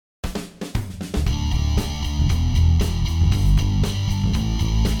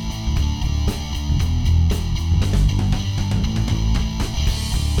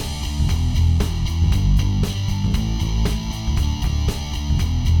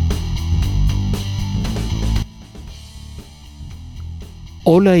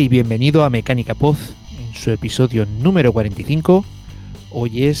Hola y bienvenido a Mecánica Pod en su episodio número 45.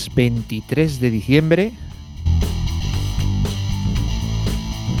 Hoy es 23 de diciembre.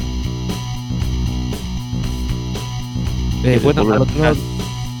 ¿Quieres Bueno, volver a empezar?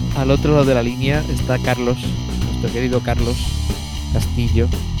 al otro lado de la línea está Carlos, nuestro querido Carlos Castillo.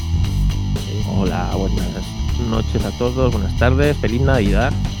 Hola, buenas noches a todos, buenas tardes, feliz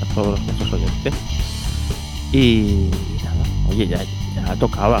Navidad a todos nuestros oyentes. Y nada, oye, ya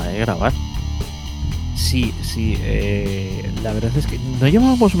tocaba grabar. Sí, la verdad es que no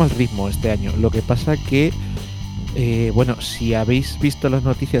llevábamos mal ritmo este año. Lo que pasa que, bueno, si habéis visto las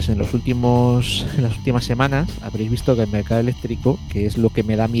noticias en en las últimas semanas, habréis visto que el mercado eléctrico, que es lo que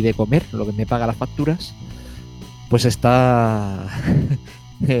me da a mí de comer, lo que me paga las facturas, pues está,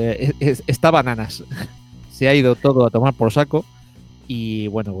 está bananas. Se ha ido todo a tomar por saco y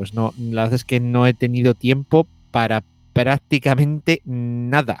bueno, pues no, la verdad es que no he tenido tiempo para prácticamente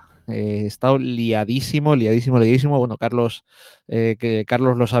nada. He estado liadísimo, liadísimo, liadísimo. Bueno, Carlos, que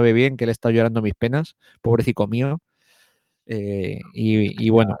Carlos lo sabe bien, que le está llorando mis penas, pobrecito mío. Y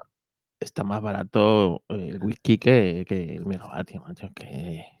bueno, Está más barato el whisky que el megavatio, macho,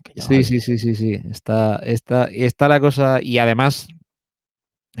 que ya sí, vale. sí. Está la cosa. Y además,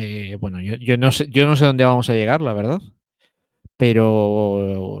 bueno, yo no sé dónde vamos a llegar, la verdad.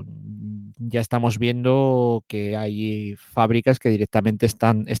 Pero ya estamos viendo que hay fábricas que directamente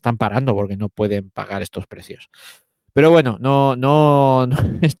están parando porque no pueden pagar estos precios. Pero bueno,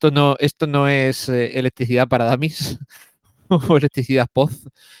 esto no es electricidad para dummies o electricidad POZ,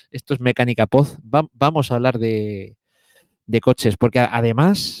 esto es mecánica POZ. Vamos a hablar de coches, porque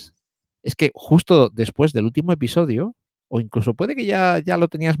además es que justo después del último episodio, o incluso puede que ya lo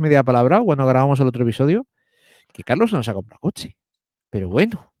tenías media palabra cuando grabamos el otro episodio, que Carlos no nos ha comprado coche. Pero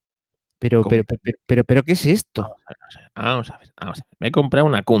bueno. ¿Cómo? Pero, ¿qué es esto? Vamos a ver. Me he comprado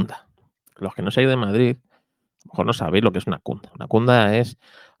una Kunda. Los que no seáis de Madrid, a lo mejor no sabéis lo que es una Kunda. Una Kunda es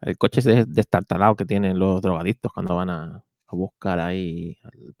el coche destartalado que tienen los drogadictos cuando van a buscar ahí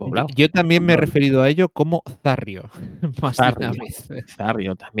al poblado. Yo también me he referido a ello como Zarrio, más de una Zarrio, vez.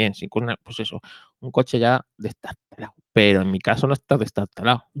 Zarrio también, sí, con pues eso, un coche ya destartalado. Pero en mi caso no está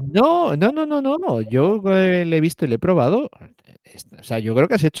destartalado. No. Yo le he visto y le he probado. O sea, yo creo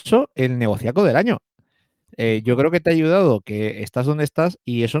que has hecho el negociaco del año. Yo creo que te ha ayudado que estás donde estás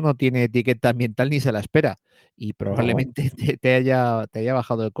y eso no tiene etiqueta ambiental ni se la espera. Y No. probablemente te haya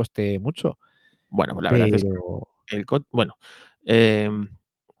bajado el coste mucho. Bueno, pues la verdad es Pero, que bueno, em,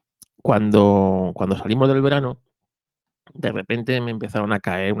 cuando salimos del verano, de repente me empezaron a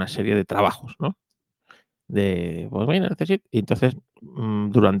caer una serie de trabajos, ¿no? Pues mira, necesito y entonces,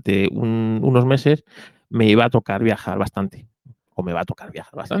 durante unos meses me iba a tocar viajar bastante, o me va a tocar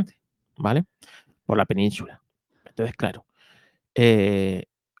viajar bastante, ¿vale? Por la península. Entonces, claro, eh,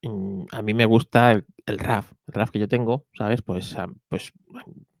 a mí me gusta el RAV que yo tengo, ¿sabes? Pues a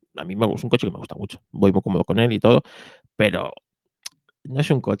mí es un coche que me gusta mucho. Voy muy cómodo con él y todo, pero no es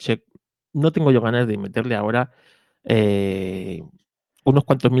un coche, no tengo yo ganas de meterle ahora, eh, unos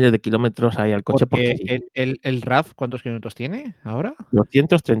cuantos miles de kilómetros ahí al coche porque porque sí, el RAV, ¿cuántos kilómetros tiene ahora?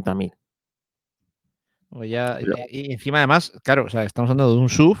 230.000. O ya, Pero y encima además, claro, o sea, estamos hablando de un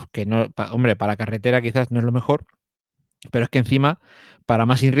SUV que no, hombre, para carretera quizás no es lo mejor, pero es que encima para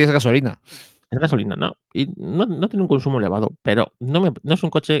más Inri es gasolina. es gasolina, ¿no? Y no tiene un consumo elevado, pero no es un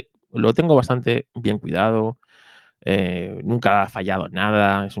coche, lo tengo bastante bien cuidado, nunca ha fallado en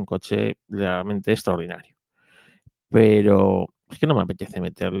nada, es un coche realmente extraordinario. Pero es que no me apetece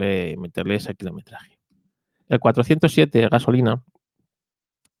meterle ese kilometraje. El 407 gasolina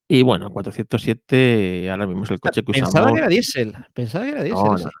y bueno, el 407 ahora mismo es el coche que Pensaba que usamos. era diésel, pensaba que era diésel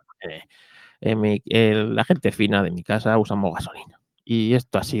No, ese. la gente fina de mi casa usamos gasolina. Y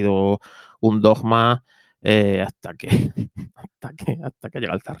esto ha sido un dogma, hasta que hasta que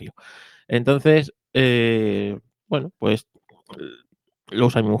llega el Zarrio. Entonces, bueno, pues, lo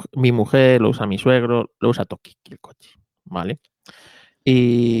usa mi mujer, lo usa mi suegro, lo usa Toki, el coche, ¿vale?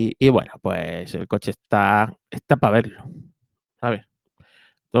 Y bueno, pues el coche está para verlo, ¿sabes?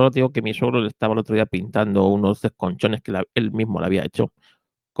 Solo digo que mi suegro le estaba el otro día pintando unos desconchones que él mismo le había hecho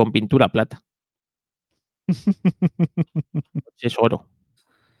con pintura plata. Es oro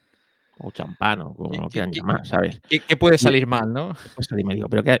o champán o como ¿Qué, lo qué- quieran qué- llamar, ¿sabes? qué puede Y salir mal, no? después salí y me dijo,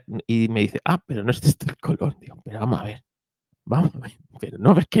 ¿pero qué? Y me dice, pero no es de este color. Digo, pero vamos a ver, pero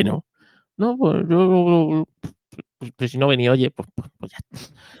no ves que no. No, pues yo, pues si no venía, oye, pues ya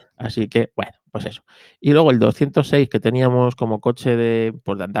está. Así que, bueno, pues eso. Y luego el 206 que teníamos como coche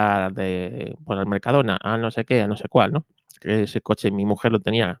pues de andar por el Mercadona, a no sé qué, a no sé cuál, ¿no? Que ese coche mi mujer lo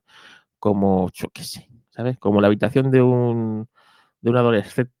tenía como, yo qué sé, ¿sabes? Como la habitación de un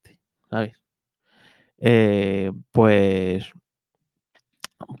adolescente, ¿sabes?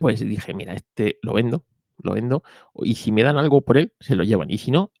 Pues dije, mira, este lo vendo, y si me dan algo por él, se lo llevan, y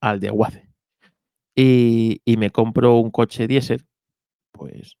si no, al desguace. Y me compro un coche diésel,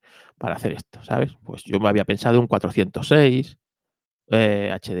 pues, para hacer esto, ¿sabes? Pues yo me había pensado un 406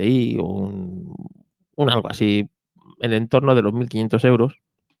 HDI o un algo así, en el entorno de los 1.500 €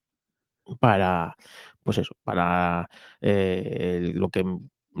 para, pues eso, para lo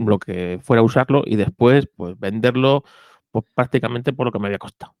que fuera a usarlo y después pues venderlo pues, prácticamente por lo que me había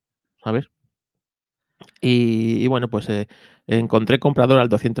costado, ¿sabes? Y bueno, pues encontré comprador al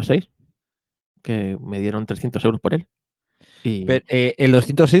 206, que me dieron 300 € por él. Y Pero, ¿el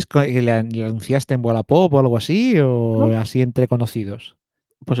 206 le anunciaste en Wallapop o algo así? ¿O no, así entre conocidos?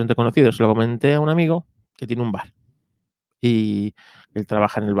 pues entre conocidos, se lo comenté a un amigo que tiene un bar. Y él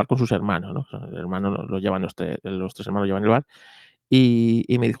trabaja en el bar con sus hermanos, ¿no? O sea, el hermano lo llevan los tres hermanos llevan el bar. Y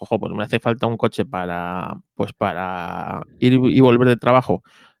me dijo, jo, pues me hace falta un coche para ir y volver de trabajo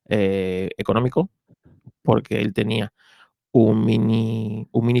económico, porque él tenía un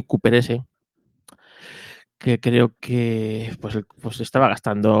Mini Cooper S que creo que pues estaba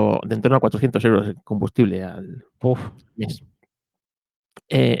gastando de en torno a 400 € en combustible al Uf. mes.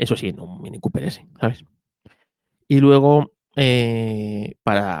 Eso sí, en un Mini Cooper S, ¿sabes? Y luego,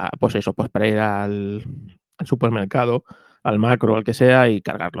 pues eso, pues para ir al supermercado, al Macro, al que sea, y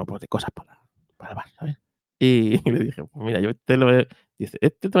cargarlo, pues, de cosas para el bar, ¿sabes? Y le dije: "Pues mira, yo te lo he", dice: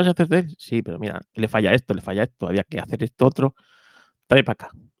 "¿Este te vas a hacer de él?". "Sí, pero mira, le falla esto, había que hacer esto otro, trae para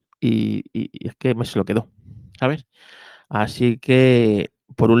acá". Y es que se lo quedó, ¿sabes? Así que,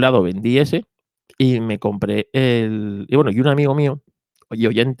 por un lado, vendí ese y me compré y bueno, y un amigo mío, y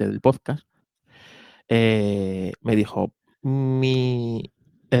oyente del podcast, me dijo: "Mi,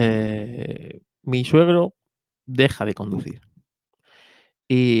 mi suegro deja de conducir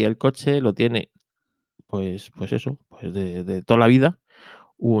y el coche lo tiene, pues eso, pues de toda la vida,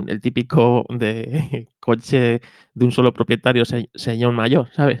 el típico de coche de un solo propietario, señor mayor,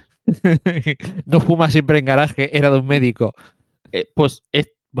 ¿sabes? No fuma siempre en garaje, era de un médico. Pues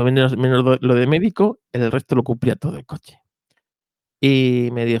menos lo de médico, el resto lo cumplía todo el coche". Y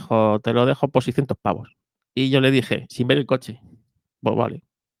me dijo: "Te lo dejo por 600 pavos". Y yo le dije, sin ver el coche: "Pues vale",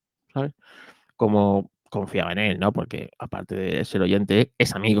 ¿sabes? Como confiaba en él, ¿no? Porque aparte de ser oyente,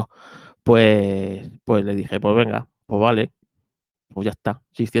 es amigo. Pues le dije: "Pues venga, pues vale, pues ya está,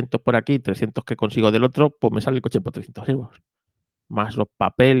 600 por aquí, 300 que consigo del otro, pues me sale el coche por 300 €, más los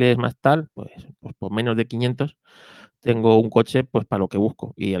papeles, más tal, pues por menos de 500 tengo un coche, pues para lo que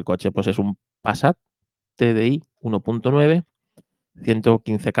busco". Y el coche, pues es un Passat TDI 1.9,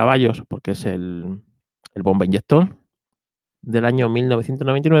 115 caballos, porque es el bomba inyector del año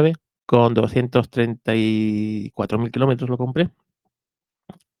 1999, con 234.000 kilómetros lo compré.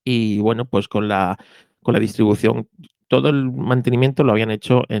 Y bueno, pues con la distribución, todo el mantenimiento lo habían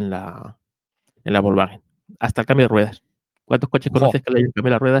hecho en la Volkswagen, hasta el cambio de ruedas. ¿Cuántos coches ¡Jo! conoces que le hayan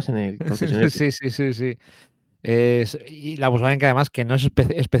cambiado las ruedas en el concesionario? Sí, sí, sí, sí. Y la Volkswagen que además que no es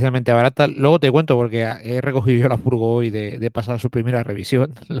especialmente barata. Luego te cuento porque he recogido yo la furgo hoy de pasar su primera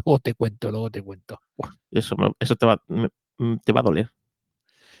revisión. Luego te cuento, luego te cuento. Buah, eso te va a doler.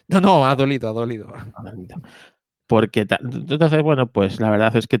 No, no, ha dolido, ha dolido. Porque entonces, bueno, pues la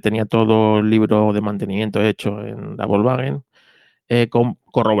verdad es que tenía todo el libro de mantenimiento hecho en la Volkswagen,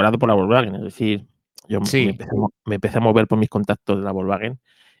 corroborado por la Volkswagen. Es decir, yo Sí. me empecé a mover por mis contactos de la Volkswagen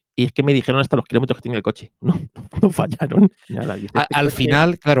y es que me dijeron hasta los kilómetros que tenía el coche. No, no fallaron, nada. Dice, este Al coche,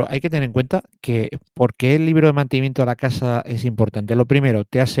 final, claro, hay que tener en cuenta que por qué el libro de mantenimiento de la casa es importante. Lo primero,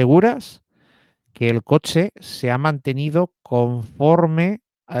 te aseguras que el coche se ha mantenido conforme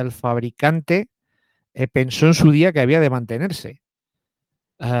al fabricante pensó en su día que había de mantenerse.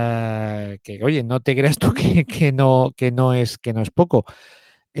 Que oye, no te creas tú que no es poco,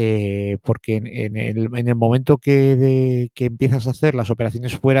 porque en el momento que empiezas a hacer las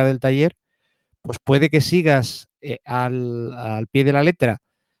operaciones fuera del taller, pues puede que sigas al pie de la letra,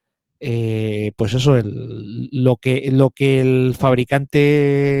 pues eso, lo que el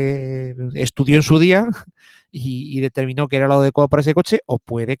fabricante estudió en su día y determinó que era lo adecuado para ese coche, o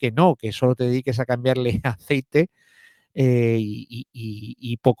puede que no, que solo te dediques a cambiarle aceite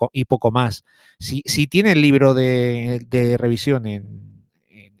y poco más. Si tiene el libro de revisión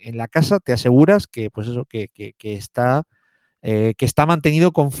en la casa, te aseguras que, pues eso, que está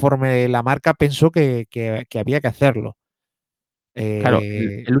mantenido conforme la marca pensó que había que hacerlo. claro,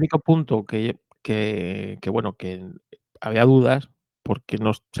 Eh, el único punto que bueno, que había dudas, porque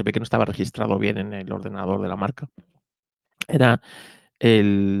se ve que no estaba registrado bien en el ordenador de la marca, era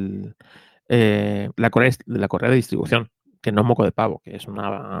el, la correa de distribución. que no es moco de pavo, que es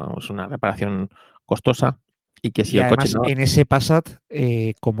una reparación costosa y que si Y el coche además, no en ese Passat,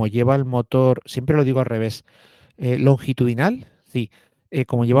 como lleva el motor, siempre lo digo al revés, longitudinal, sí,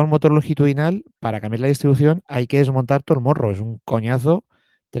 como lleva un motor longitudinal, para cambiar la distribución hay que desmontar todo el morro. Es un coñazo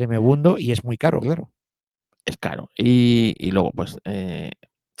tremebundo y es muy caro, claro. es caro. Y luego, pues,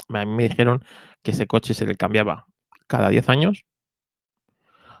 a mí me dijeron que ese coche se le cambiaba cada 10 años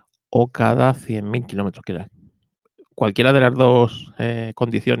o cada 100.000 kilómetros, que era. Cualquiera de las dos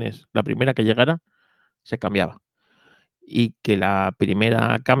condiciones, la primera que llegara, se cambiaba. Y que la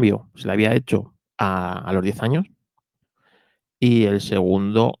primera cambio se le había hecho a los 10 años y el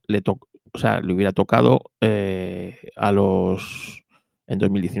segundo o sea, le hubiera tocado en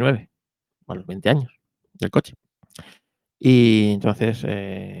 2019, a los 20 años del coche. Y entonces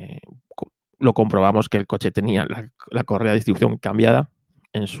lo comprobamos que el coche tenía la correa de distribución cambiada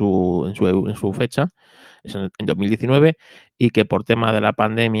en su fecha, es en 2019, y que por tema de la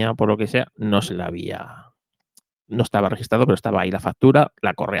pandemia, por lo que sea, no estaba registrado, pero estaba ahí la factura,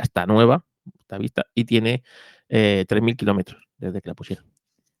 la correa está nueva, está vista, y tiene 3.000 kilómetros desde que la pusieron.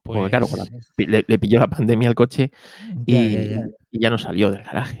 Porque claro, Pues le pilló la pandemia al coche ya, ya, y, ya. y ya no salió del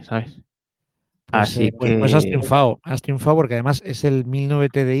garaje, ¿sabes? Pues, Así pues que has triunfado porque además es el 1009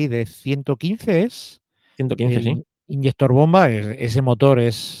 TDI de 115, es 115, sí. el inyector bomba, ese motor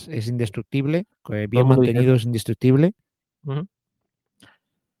es indestructible, Todo el bien mundo dice eso. mantenido es indestructible. Ujú.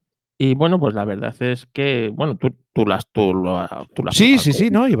 Y bueno, pues la verdad es que, bueno, tú lo has Sí, probado. sí, sí,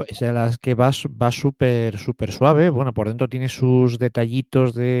 ¿no? O sea, las que va súper, súper suave. Bueno, por dentro tiene sus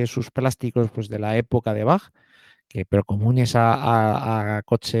detallitos de sus plásticos, pues de la época de Bach, pero comunes a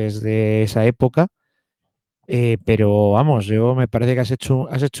coches de esa época. Pero vamos, yo me parece que has hecho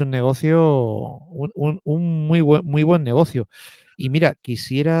un negocio, un muy buen negocio. Y mira,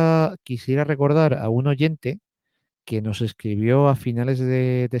 quisiera recordar a un oyente que nos escribió a finales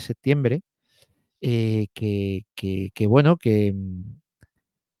de septiembre, que bueno, que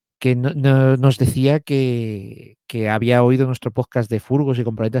nos decía que había oído nuestro podcast de furgos y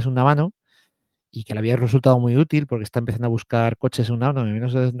compraventas en una mano y que le había resultado muy útil porque está empezando a buscar coches en una mano de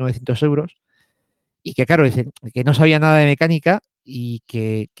menos de 900 euros y que, claro, dice que no sabía nada de mecánica y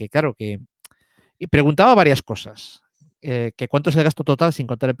claro, y preguntaba varias cosas. Que cuánto es el gasto total sin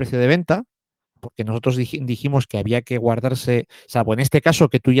contar el precio de venta, porque nosotros dijimos que había que guardarse, o sea, pues en este caso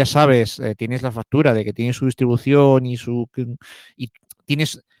que tú ya sabes, tienes la factura de que tiene su distribución y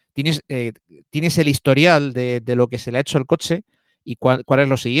tienes, tienes, eh, tienes el historial de lo que se le ha hecho al coche y cuál es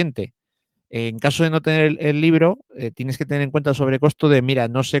lo siguiente. En caso de no tener el libro, tienes que tener en cuenta el sobrecosto de, mira,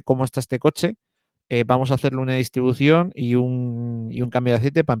 no sé cómo está este coche, vamos a hacerle una distribución y un cambio de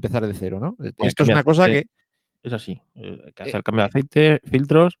aceite para empezar de cero, ¿no? El Esto es cambio de una cosa aceite que, es así. Hay que eh, hacer cambio de aceite,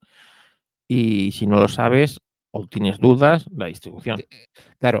 filtros, y si no lo sabes o tienes dudas, la distribución.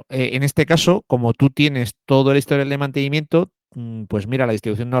 claro, en este caso, como tú tienes todo el historial de mantenimiento, pues mira, la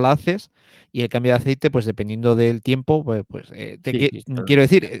distribución no la haces y el cambio de aceite, pues dependiendo del tiempo, Sí, sí, claro. quiero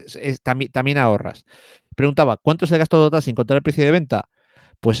decir, también ahorras. Preguntaba, ¿cuánto es el gasto total sin contar el precio de venta?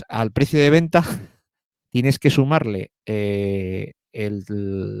 Pues al precio de venta tienes que sumarle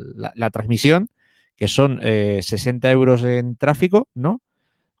la transmisión, que son 60 euros en tráfico, ¿no?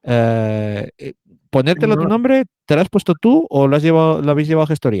 Eh, eh, Ponértelo a tu No, nombre, ¿te lo has puesto tú o lo habéis llevado a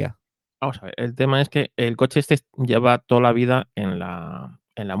gestoría? vamos a ver, el tema es que el coche este lleva toda la vida en la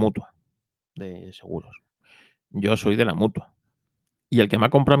mutua de seguros. Yo soy de la mutua. Y el que me ha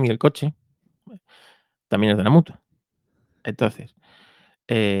comprado a mí el coche también es de la mutua. Entonces,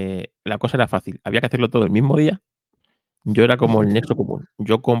 la cosa era fácil. Había que hacerlo todo el mismo día. Yo era como el nexo común.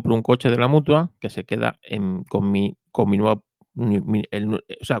 Yo compro un coche de la mutua que se queda con mi nueva,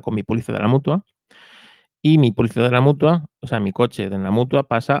 o sea, con mi póliza de la mutua, y mi póliza de la mutua, o sea, mi coche de la mutua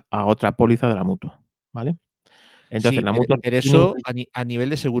pasa a otra póliza de la mutua, ¿vale? Entonces Sí, la mutua pero tiene eso a nivel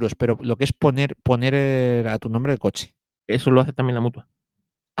de seguros, pero lo que es poner a tu nombre el coche. eso lo hace también la mutua.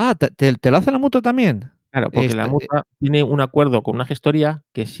 Ah, ¿te lo hace la moto también? Claro, porque la mutua tiene un acuerdo con una gestoría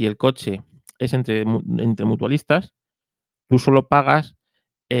que si el coche es entre mutualistas, tú solo pagas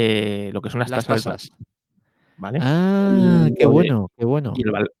lo que son las Las tasas del tasas. transporte, ¿vale? Ah, Y qué lo de bueno, qué bueno.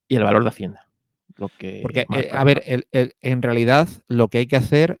 y el valor de Hacienda, lo que Porque, marca. a ver, en realidad lo que hay que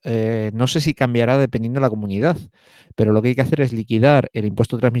hacer, no sé si cambiará dependiendo de la comunidad, pero lo que hay que hacer es liquidar el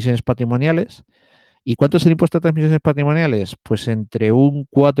impuesto de transmisiones patrimoniales. ¿Y cuánto es el impuesto de transmisiones patrimoniales? Pues entre un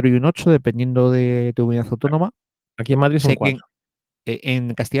 4 y un 8, dependiendo de tu comunidad autónoma. Aquí en Madrid son Sé que 4.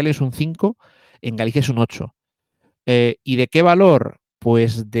 en Castilla es un 5, en Galicia es un 8. ¿Y de qué valor?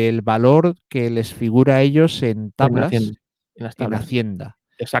 Pues del valor que les figura a ellos en En Hacienda, tablas en las en tablas. Hacienda.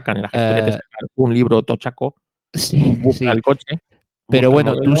 Te sacan en la gestoría, te Eh, sacan un libro tochaco Sí, busca sí. el coche, Pero busca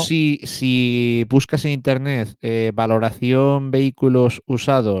el bueno, tú modelo. si buscas en internet valoración vehículos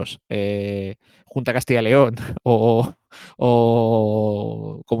usados, Junta Castilla y León o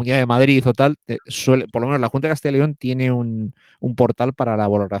Comunidad de Madrid o tal, por lo menos la Junta de Castilla y León tiene un portal para la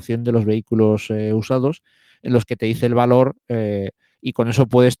valoración de los vehículos usados en los que te dice el valor y con eso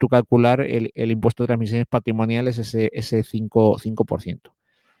puedes tú calcular el impuesto de transmisiones patrimoniales, ese 5%.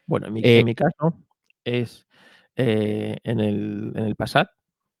 Bueno, en Eh, mi caso es en el Passat,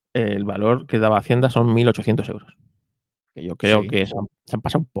 el valor que daba Hacienda son 1.800 euros. Que yo creo sí. que se han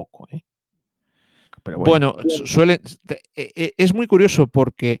pasado un poco, ¿eh? Pero bueno. Bueno, es muy curioso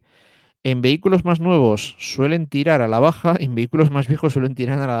porque en vehículos más nuevos suelen tirar a la baja, en vehículos más viejos suelen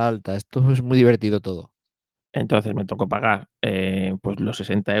tirar a la alta. Esto es muy divertido todo. Entonces me tocó pagar pues los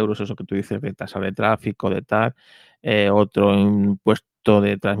 60 euros, eso que tú dices de tasa de tráfico, de tal, otro impuesto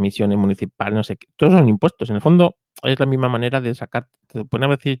de transmisiones municipal, no sé qué. Todos son impuestos. En el fondo es la misma manera de sacar, te pueden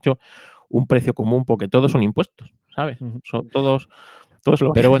haber hecho un precio común porque todos son impuestos, ¿sabes? Ujú. Son todos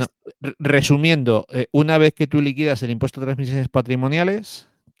lo Pero que bueno, resumiendo, una vez que tú liquidas el impuesto de transmisiones patrimoniales,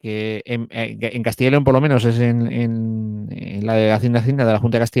 que en Castilla y León por lo menos es en la delegación de Hacienda de la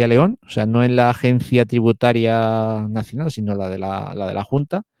Junta de Castilla y León, o sea, no en la agencia tributaria nacional, sino la de la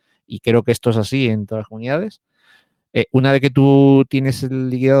Junta, y creo que esto es así en todas las comunidades. Una vez que tú tienes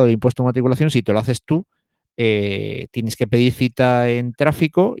el liquidado de impuesto de matriculación, si te lo haces tú, tienes que pedir cita en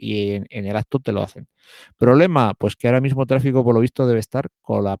tráfico y en el acto te lo hacen. Problema, pues que ahora mismo tráfico por lo visto debe estar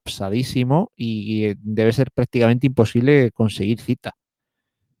colapsadísimo y debe ser prácticamente imposible conseguir cita.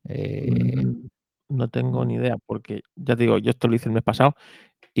 Eh, mm, no tengo ni idea, porque ya te digo, yo esto lo hice el mes pasado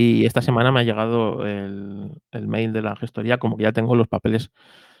y esta semana me ha llegado el mail de la gestoría como que ya tengo los papeles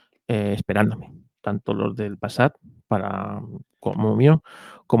esperándome, tanto los del Passat para como mío,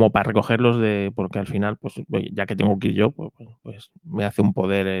 como para recogerlos de porque al final, pues, oye, ya que tengo que ir yo, pues me hace un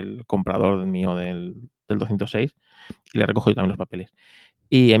poder el comprador mío del 206 y le recojo yo también los papeles.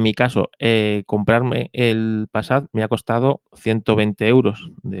 Y en mi caso, comprarme el Passat me ha costado 120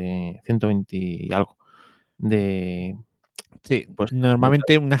 euros, de 120 y algo, de, sí, pues, de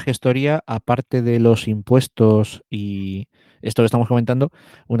normalmente una gestoría, aparte de los impuestos y esto que estamos comentando,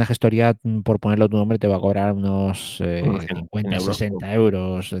 una gestoría, por ponerlo a tu nombre, te va a cobrar unos unos 100 50, euros. 60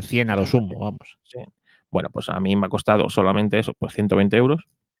 euros, 100 a lo sumo, vamos. Sí. Bueno, pues a mí me ha costado solamente eso, pues 120 euros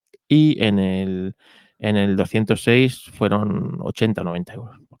y en el 206 fueron 80 o 90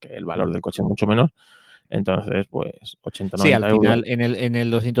 euros, porque el valor del coche es mucho menor. Entonces, pues 80 o Sí, al 90 euros, final en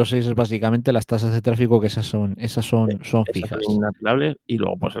el 206 es básicamente las tasas de tráfico que esas son esas son fijas. inalquilables y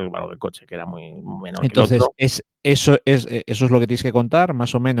luego pues el valor del coche, que era muy menor que el Entonces, otro. eso es lo que tienes que contar,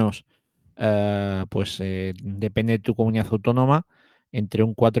 más o menos, pues depende de tu comunidad autónoma, entre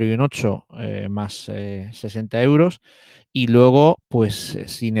un 4 y un 8 más 60 euros. Y luego, pues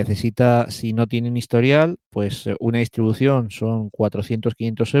si no tienen historial, pues una distribución son 400,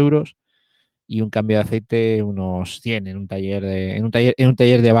 500 euros y un cambio de aceite unos 100 en un taller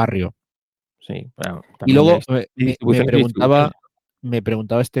de barrio. Sí, claro, Y también luego es distribuciones y distribuciones. me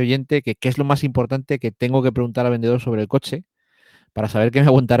preguntaba este oyente que qué es lo más importante que tengo que preguntar al vendedor sobre el coche para saber que me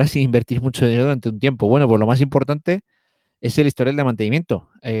aguantará sin invertir mucho dinero durante un tiempo. Bueno, pues lo más importante es el historial de mantenimiento.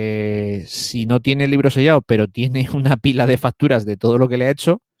 Si no tiene el libro sellado, pero tiene una pila de facturas de todo lo que le ha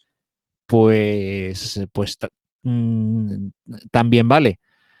hecho, pues también vale.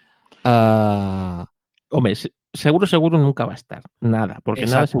 Ah, Hombre, seguro nunca va a estar, nada, porque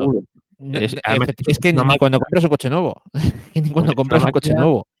nada es exacto. seguro. Además, Es que una ni cuando máquina, compras un coche nuevo, ni pues cuando es una compras un coche máquina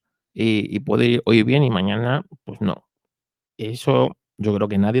nuevo. y puede ir hoy bien y mañana, pues no. Eso yo creo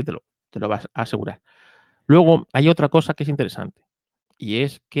que nadie te lo va a asegurar. Luego hay otra cosa que es interesante, y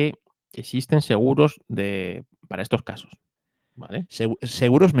es que existen seguros para estos casos, ¿vale?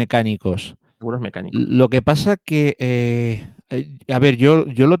 Seguros mecánicos. Seguros mecánicos. Lo que pasa que, a ver,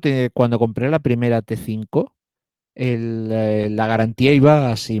 cuando compré la primera T5, la garantía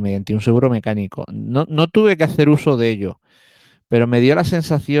iba así, mediante un seguro mecánico. No, no tuve que hacer uso de ello, pero me dio la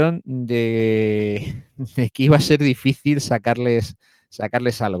sensación de que iba a ser difícil sacarles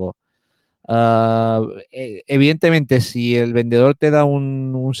algo. Ah, evidentemente, si el vendedor te da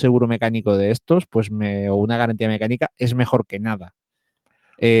un seguro mecánico de estos, o una garantía mecánica, es mejor que nada.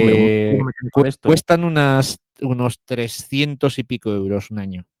 Hombre, un seguro mecánico de estos, Cuestan unos 300 y pico euros un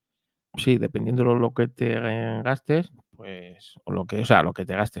año. sí, dependiendo de lo que te gastes, pues, lo que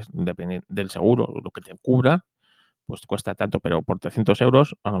te gastes, dependiendo del seguro, lo que te cubra, pues cuesta tanto, pero por 300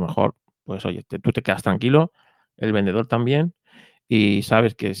 euros, a lo mejor, pues oye, tú te quedas tranquilo, el vendedor también, y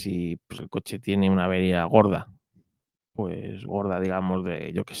sabes que si pues, el coche tiene una avería gorda, pues gorda, digamos,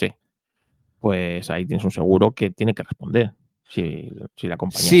 de, yo qué sé, pues ahí tienes un seguro que tiene que responder si la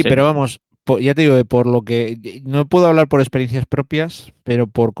compañía es Sí, pero seria. vamos, ya te digo, por lo que no puedo hablar por experiencias propias, pero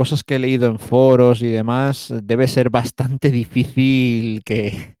por cosas que he leído en foros y demás, debe ser bastante difícil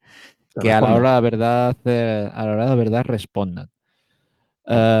Te que a la responden. hora de la verdad, respondan.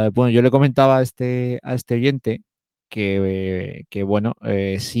 Bueno, yo le comentaba a este oyente que bueno,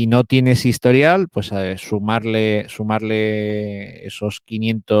 si no tienes historial, pues sumarle esos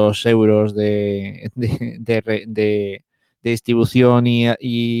 500 euros de distribución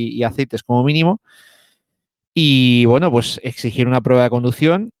y aceites como mínimo. Y bueno, pues exigir una prueba de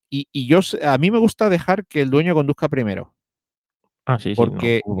conducción. A mí me gusta dejar que el dueño conduzca primero, Ah, sí, sí, no.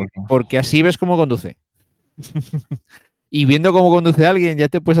 porque así ves cómo conduce. Y viendo cómo conduce alguien, ya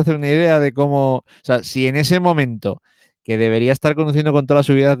te puedes hacer una idea de cómo, o sea, si en ese momento que debería estar conduciendo con todas las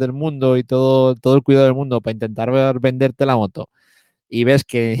seguridad del mundo y todo el cuidado del mundo para intentar venderte la moto, y ves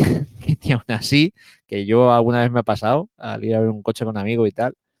que, que aún así, que yo alguna vez me ha pasado al ir a ver un coche con un amigo y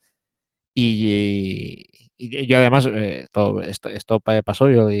tal, y yo además, esto pasó,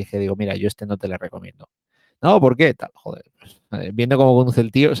 yo le dije, digo, mira, yo no te le recomiendo. No, ¿por qué? Tal, joder, pues, viendo cómo conduce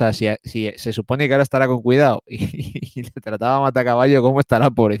el tío, o sea, si se supone que ahora estará con cuidado y le trataba a matacaballo, ¿cómo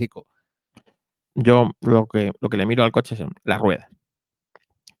estará, pobrecito? Yo lo que le miro al coche son las ruedas.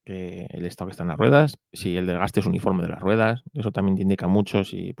 Que el estado que están las ruedas, si el desgaste es uniforme de las ruedas, eso también te indica mucho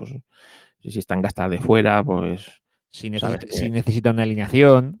pues, si están gastadas de fuera, pues sabes Si que, necesita una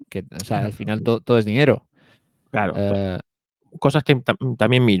alineación, que, o sea, al final todo es dinero. claro, Eh, cosas que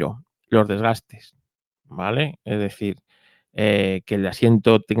también miro, los desgastes, ¿vale? Es decir, que el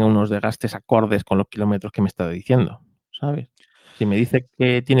asiento tenga unos desgastes acordes con los kilómetros que me está diciendo, ¿sabes? Si me dice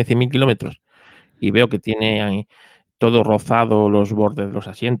que tiene 100.000 kilómetros y veo que tiene ahí todo rozado los bordes de los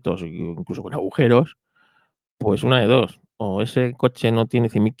asientos, incluso con agujeros, pues una de dos, o ese coche no tiene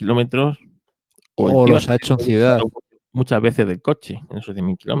 100.000 kilómetros, o el o tío ha los ha hecho en salido ciudad, muchas veces del coche en esos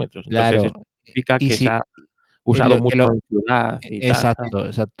 100.000 kilómetros. Entonces, claro. eso significa Y que se si, ha usado que mucho en ciudad y tal.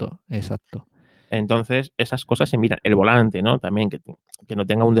 exacto. Entonces, esas cosas se miran. El volante, ¿no? También, que no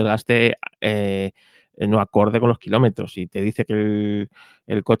tenga un desgaste no acorde con los kilómetros. Si te dice que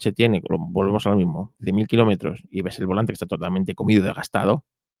el coche tiene, volvemos a lo mismo, 100.000 kilómetros y ves el volante que está totalmente comido y desgastado,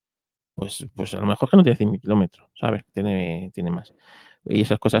 pues a lo mejor que no tiene 100.000 kilómetros, ¿sabes? Tiene más. Y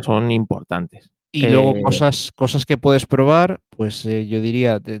esas cosas son importantes. Y luego cosas que puedes probar, pues yo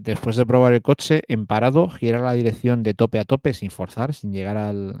diría, después de probar el coche, en parado, girar la dirección de tope a tope sin forzar, sin llegar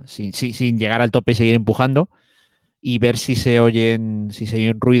al tope y seguir empujando, y ver si se oyen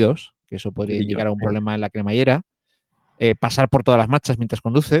ruidos, que eso podría indicar algún problema en la cremallera. Pasar por todas las marchas mientras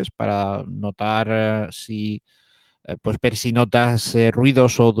conduces para notar pues ver si notas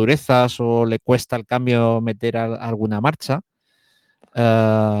ruidos o durezas o le cuesta el cambio meter alguna marcha.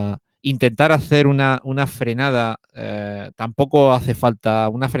 Intentar hacer una frenada, tampoco hace falta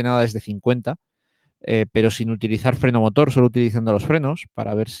una frenada desde 50, pero sin utilizar freno motor, solo utilizando los frenos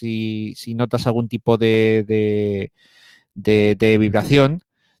para ver si notas algún tipo de vibración.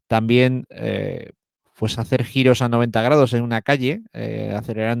 También pues hacer giros a 90 grados en una calle,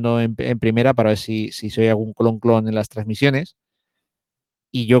 acelerando en primera para ver si se oye algún clon en las transmisiones.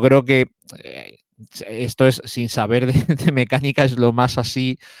 Y yo creo que esto es, sin saber de mecánica, es lo más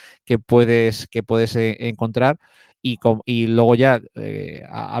así que puedes encontrar. Y luego ya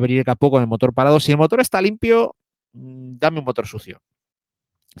abrir el capó con el motor parado. Si el motor está limpio, dame un motor sucio.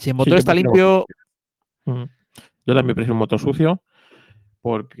 Si el Sí, motor yo está prefiero. limpio, Yo también prefiero un motor sucio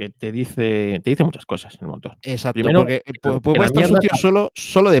porque te dice muchas cosas el motor. exacto, Primero, porque que puede la estar mierda, sucio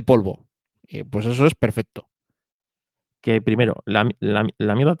solo de polvo. Pues eso es perfecto. que primero, la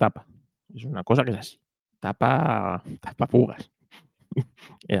mierda tapa. Es una cosa que es así. Tapa fugas.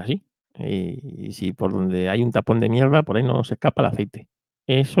 Es así. Y si por donde hay un tapón de mierda, por ahí no se escapa el aceite.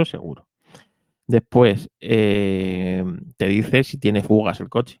 Eso seguro. Después, te dice si tiene fugas el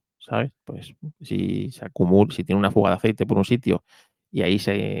coche, ¿sabes? Pues si tiene una fuga de aceite por un sitio y ahí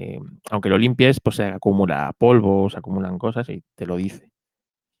aunque lo limpies, pues se acumula polvo, se acumulan cosas y te lo dice.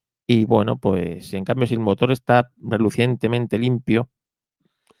 Y bueno, pues en cambio, si el motor está relucientemente limpio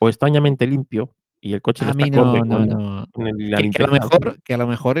o extrañamente limpio y el coche no A está mí acorde no, no, no. con la Que a lo limpieza, mejor, que a lo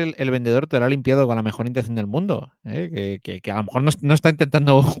mejor el vendedor te lo ha limpiado con la mejor intención del mundo. Que a lo mejor no está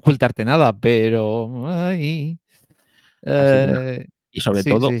intentando ocultarte nada, pero. Ay, así que nada. eh, Y sobre sí,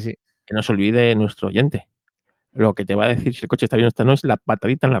 todo, sí, sí. que no se olvide nuestro oyente. Lo que te va a decir si el coche está bien o está no es la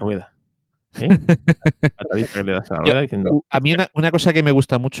patadita en la rueda. ¿Eh? Patadita que le das a la rueda diciendo, A mí una cosa que me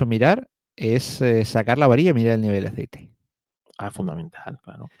gusta mucho mirar es sacar la varilla y mirar el nivel de aceite. fundamental,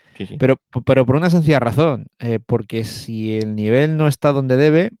 claro. Sí, sí. Pero por una sencilla razón, porque si el nivel no está donde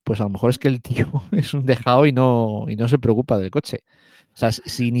debe, pues a lo mejor es que el tío es un dejado y no se preocupa del coche. O sea,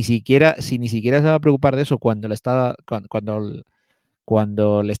 si ni siquiera se va a preocupar de eso cuando le está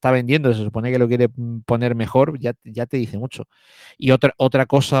vendiendo, se supone que lo quiere poner mejor, ya te dice mucho. Y otra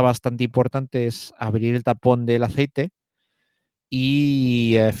cosa bastante importante es abrir el tapón del aceite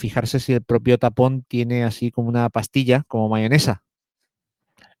y fijarse si el propio tapón tiene así como una pastilla, como mayonesa,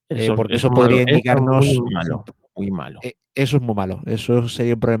 porque eso Malo, podría eso es muy indicarnos, malo, muy malo. eso es muy malo, eso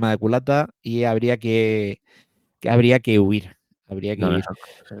sería un problema de culata y habría que huir, habría que No, huir. eso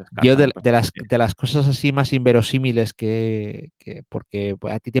se Yo descarta. Me parece. de las cosas así más inverosímiles porque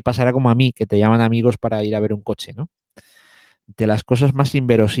pues, a ti te pasará como a mí, que te llaman amigos para ir a ver un coche, ¿no? De las cosas más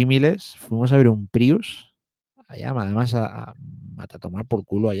inverosímiles, fuimos a ver un Prius, allá, además a tomar por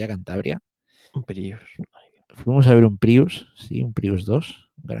culo allá a Cantabria. Prius, Fuimos a ver un Prius, sí, un Prius 2,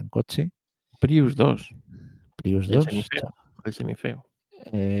 un gran coche. Prius 2, Prius el 2. semifeo, el semifeo.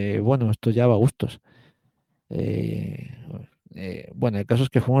 Bueno, esto ya va a gustos. Eh, bueno, el caso es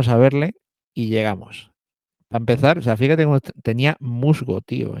que fuimos a verle y llegamos. Para empezar, o sea, fíjate cómo tenía musgo,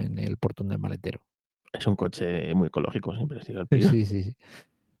 tío, en el portón del maletero. Es un coche muy ecológico, siempre ha sido el Sí, Prius. sí, sí.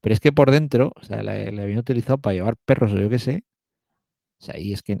 Pero es que por dentro, o sea, la habían utilizado para llevar perros o yo qué sé. O sea,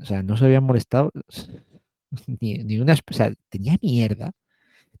 y es que, o sea, no se habían molestado ni una, o sea, tenía mierda.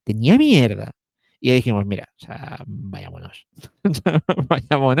 Y ahí dijimos, mira, o sea, vayámonos.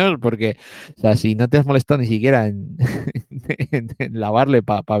 Vayámonos, porque, o sea, si no te has molestado ni siquiera en lavarle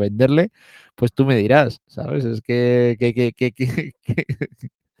para venderle, pues tú me dirás, ¿sabes? Es o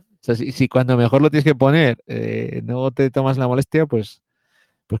sea, si cuando mejor lo tienes que poner, no te tomas la molestia, pues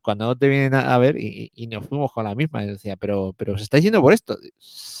cuando no te vienen a ver y nos fuimos con la misma, y decía, pero ¿os estáis yendo por esto?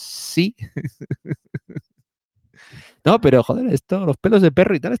 Sí, no, pero joder, esto, los pelos de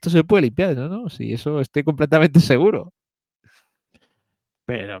perro y tal, esto se puede limpiar, ¿no? No, sí, eso estoy completamente seguro.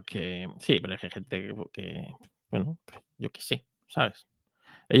 Pero que sí, pero es que hay gente bueno, yo qué sé, ¿sabes?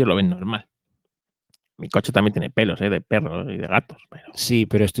 Ellos lo ven normal. Mi coche también tiene pelos, de perros y de gatos, pero Sí,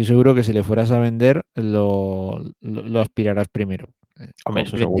 pero estoy seguro que si le fueras a vender, lo aspirarás primero. hombre,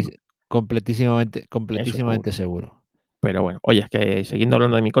 eso seguro, eso seguro. Completísimamente seguro. Pero bueno, oye, es que siguiendo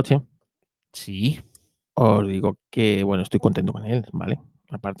hablando de mi coche, Sí. os digo que, bueno, estoy contento con él, ¿vale?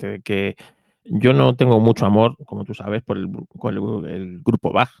 Aparte de que yo no tengo mucho amor, como tú sabes, por el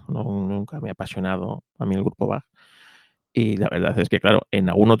grupo BAG, ¿no? Nunca me ha apasionado a mí el grupo BAG. Y la verdad es que, claro, en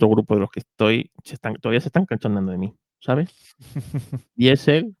algún otro grupo de los que estoy, todavía se están cachondando de mí, ¿sabes?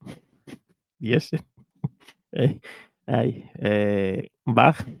 Diesel, Diesel, eh, ay,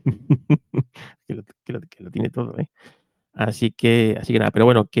 BAG, que lo tiene todo, ¿eh? Así que nada, pero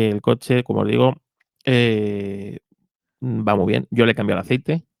bueno, que el coche, como os digo, eh, va muy bien. Yo le he cambiado el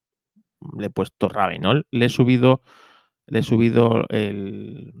aceite, le he puesto Ravenol, le he subido la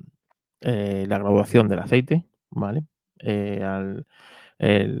graduación del aceite, ¿vale? Al,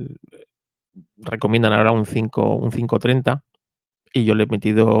 el, recomiendan ahora un 530 y yo le he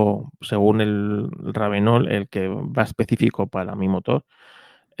metido, según el Ravenol, el que va específico para mi motor,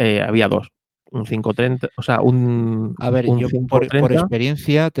 había dos. Un 530, o sea, A ver, un yo por 530.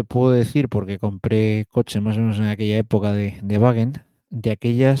 experiencia te puedo decir, porque compré coche más o menos en aquella época de Wagen, de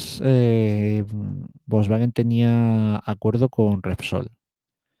aquellas, Volkswagen tenía acuerdo con Repsol.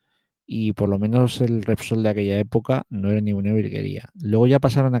 Y por lo menos el Repsol de aquella época no era ni una virguería. Luego ya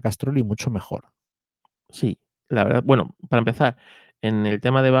pasaron a Castrol y mucho mejor. Sí, la verdad, bueno, para empezar, en el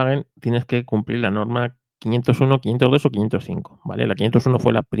tema de Wagen tienes que cumplir la norma 501, 502 o 505, ¿vale? La 501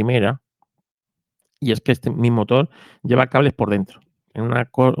 fue la primera, y es que mi motor lleva cables por dentro, en un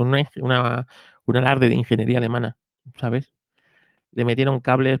alarde de ingeniería alemana, ¿sabes? Le metieron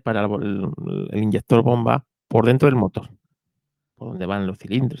cables para el inyector bomba por dentro del motor, por donde van los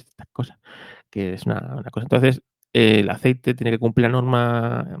cilindros, estas cosas, que es una cosa. Entonces, el aceite tiene que cumplir la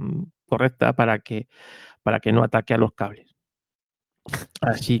norma correcta para que no ataque a los cables.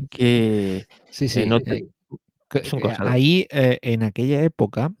 Así que, Sí, sí. no te son cosas. Ahí, en aquella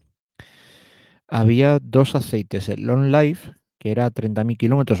época, había dos aceites. El Long Life, que era 30.000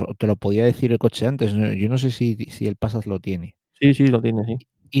 kilómetros, o te lo podía decir el coche antes. Yo no sé si el Passat lo tiene. Sí, sí, lo tienes, sí.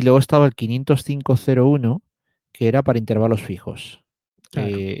 Y luego estaba el 50501, que era para intervalos fijos. Claro.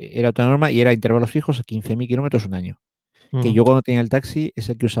 Era otra norma y era intervalos fijos a 15.000 kilómetros un año. Que Ujú. yo cuando tenía el taxi es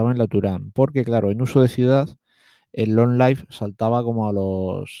el que usaba en la Turán. Porque, claro, en uso de ciudad, el Long Life saltaba como a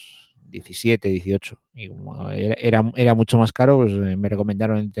los 17, 18. Y como era mucho más caro, pues me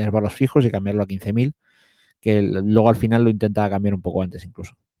recomendaron intervalos fijos y cambiarlo a 15.000, que luego al final lo intentaba cambiar un poco antes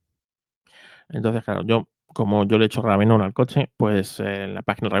incluso. Entonces, claro, yo como yo le he hecho Ravenol al coche, pues en la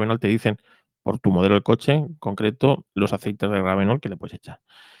página de Ravenol te dicen por tu modelo de coche en concreto los aceites de Ravenol que le puedes echar.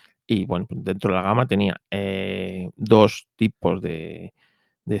 Y bueno, pues dentro de la gama tenía dos tipos de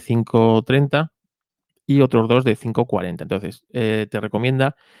 530 y otros dos de 540. Entonces, te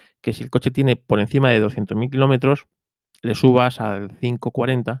recomienda que si el coche tiene por encima de 200.000 kilómetros, le subas al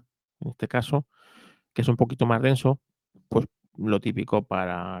 540, en este caso, que es un poquito más denso, pues lo típico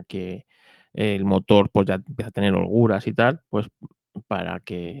para que el motor pues ya empiece a tener holguras y tal, pues para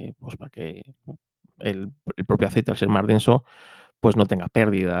que el propio aceite al ser más denso, pues no tenga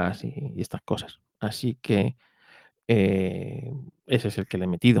pérdidas y estas cosas. Así que ese es el que le he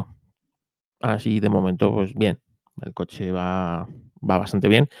metido. Así de momento, pues bien, el coche va bastante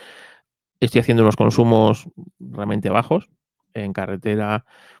bien. Estoy haciendo unos consumos realmente bajos en carretera.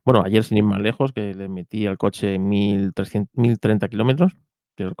 Bueno, ayer sin ir más lejos, que le metí al coche 1.30 kilómetros,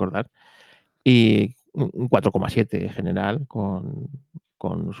 quiero recordar, y un 4,7 en general, con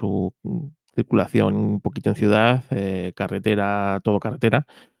su circulación un poquito en ciudad, carretera, todo carretera,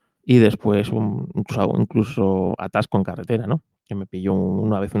 y después incluso atasco en carretera, ¿no? Que me pilló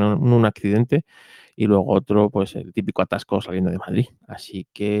una vez un accidente y luego otro, pues el típico atasco saliendo de Madrid. Así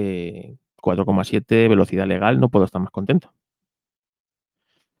que 4,7 velocidad legal, no puedo estar más contento.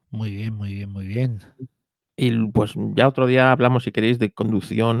 Muy bien, muy bien, muy bien. Y pues ya otro día hablamos, si queréis, de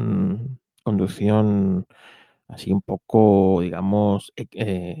conducción así un poco, digamos,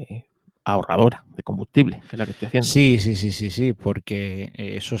 ahorradora de combustible, que es la que estoy haciendo. Sí, sí, sí, sí, sí, porque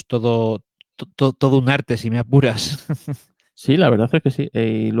eso es todo un arte, si me apuras. Sí, la verdad es que sí.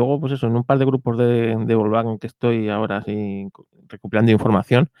 Y luego, pues eso, en un par de grupos de Volkswagen que estoy ahora así recopilando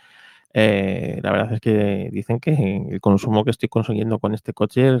información, la verdad es que dicen que el consumo que estoy consiguiendo con este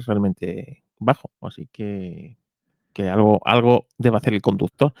coche es realmente bajo. Así que algo debe hacer el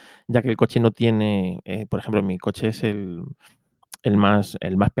conductor, ya que el coche no tiene, por ejemplo, mi coche es el más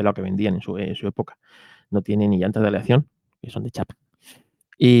pelado que vendían en su época. No tiene ni llantas de aleación, que son de chapa,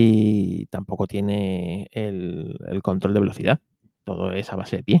 y tampoco tiene el control de velocidad. Todo es a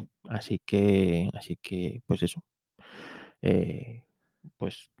base de pie. Así que pues eso. eh,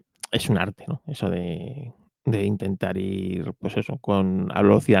 pues es un arte, ¿no? Eso de intentar ir, pues eso, a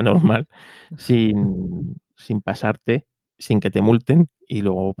velocidad normal, sin pasarte, sin que te multen y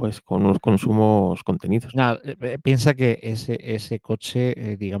luego pues con unos consumos contenidos. Nada, piensa que ese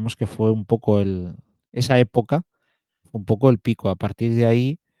coche, digamos que fue un poco esa época, un poco el pico. A partir de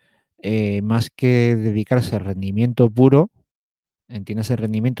ahí, más que dedicarse al rendimiento puro, entiendes el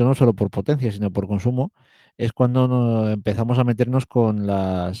rendimiento no solo por potencia, sino por consumo, es cuando empezamos a meternos con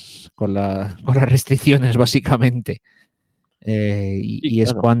las restricciones, básicamente. Y, Sí, y es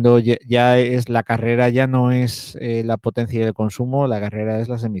claro. cuando ya es la carrera, ya no es la potencia y el consumo, la carrera es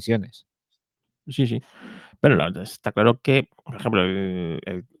las emisiones. Sí, sí. Pero está claro que, por ejemplo,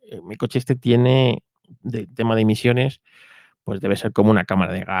 mi coche este tiene, de tema de emisiones, pues debe ser como una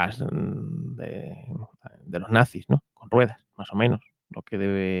cámara de gas de los nazis, ¿no? Con ruedas, más o menos, lo que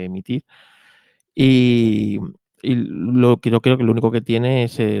debe emitir. Y, y lo que yo creo que lo único que tiene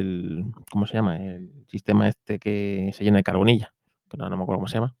es ¿cómo se llama? El sistema este que se llena de carbonilla, que no me acuerdo cómo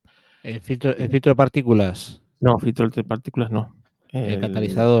se llama. El filtro de partículas, No, filtro de partículas no. el El,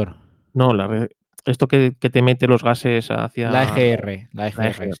 catalizador, no, esto que te mete los gases la hacia EGR, la la EGR,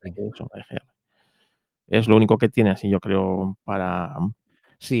 EGR, sí. eso, la EGR. Es lo único que tiene así, yo creo,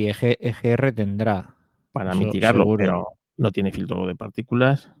 Sí, EGR tendrá, para eso mitigarlo, seguro. pero no tiene filtro de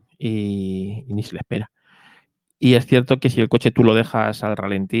partículas y ni se le espera. Y es cierto que si el coche tú lo dejas al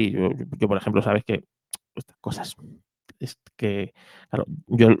ralentí, yo, por ejemplo, sabes que estas cosas, es que, claro,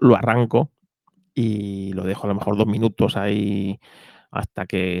 yo lo arranco y lo dejo a lo mejor 2 minutos ahí hasta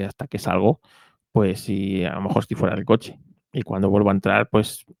que salgo, pues si a lo mejor estoy fuera del coche y cuando vuelvo a entrar,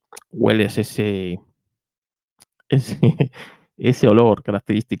 pues hueles ese, ese olor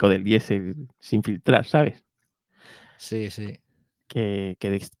característico del diésel sin filtrar, ¿sabes? Sí, sí. Que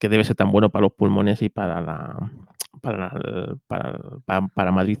debe ser tan bueno para los pulmones y para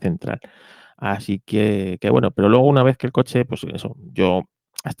Madrid Central. Así que bueno, pero luego una vez que el coche, pues eso, yo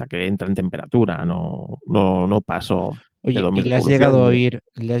hasta que entra en temperatura, no paso de Oye, ¿y 2.000 le has llegado a revoluciones.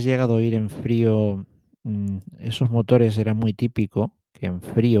 oír, le has llegado a oír en frío? Esos motores era muy típico que en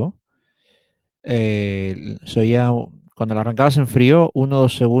frío se oía, cuando lo arrancabas en frío, 1 o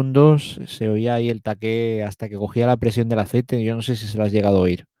 2 segundos se oía ahí el taque hasta que cogía la presión del aceite. Yo no sé si se lo has llegado a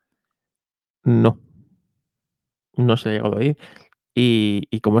oír. No, no se ha llegado a ir.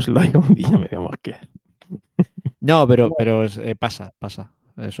 Y como se lo digo un día, me voy a mosquear. No, pero pasa, pasa.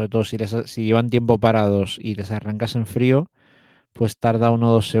 Sobre todo si llevan tiempo parados y les arrancas en frío, pues tarda 1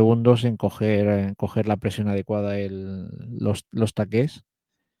 o 2 segundos en coger la presión adecuada los taqués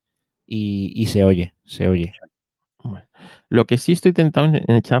y se oye, se oye. Bueno, lo que sí estoy tentado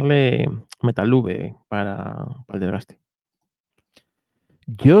en echarle Metal-V para el desgaste.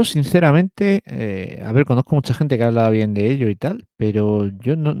 Yo, sinceramente, a ver, conozco mucha gente que habla bien de ello y tal, pero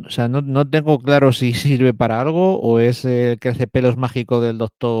yo no, o sea, no tengo claro si sirve para algo o es el crece pelos mágico del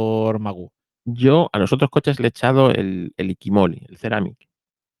doctor Magu. Yo a los otros coches le he echado el Ikimoli, el Ceramic,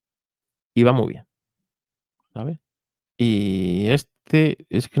 y va muy bien, ¿sabes? Y este,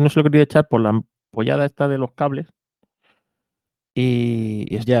 es que no se lo quería echar por la ampollada esta de los cables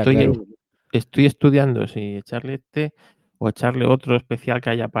y Ya, claro. estoy estudiando si echarle este o echarle otro especial que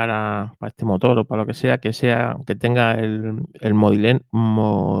haya para este motor o para lo que tenga el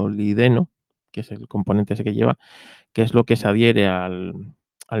molideno, que es el componente ese que lleva, que es lo que se adhiere al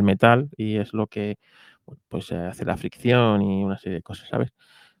metal y es lo que pues hace la fricción y una serie de cosas, ¿sabes?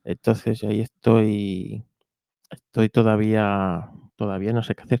 Entonces ahí estoy todavía no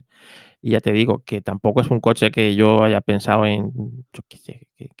sé qué hacer. Y ya te digo que tampoco es un coche que yo haya pensado en, yo qué sé,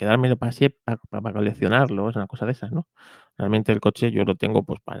 quedármelo para así, para coleccionarlo, es una cosa de esas, ¿no? Realmente el coche yo lo tengo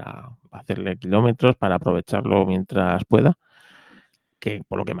pues para hacerle kilómetros, para aprovecharlo mientras pueda, que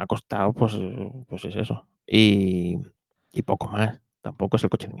por lo que me ha costado, pues es eso. Y poco más. Tampoco es el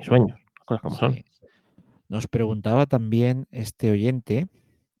coche de mis sueños, las cosas como son. Sí. Nos preguntaba también este oyente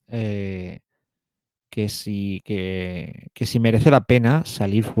que si merece la pena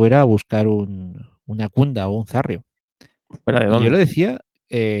salir fuera a buscar una cunda o un zarrio. ¿Fuera de Y yo le dónde? decía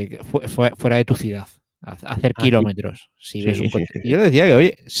fuera de tu ciudad, hacer Ah, sí. kilómetros, si ves Sí, un sí, coche. sí, Y sí. yo le decía que,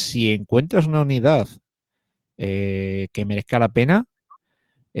 oye, si encuentras una unidad que merezca la pena,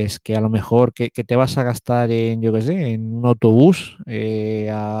 es que a lo mejor que te vas a gastar en, yo qué sé, en un autobús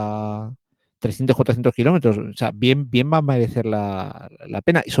a 300 400 kilómetros. O sea, bien va a merecer la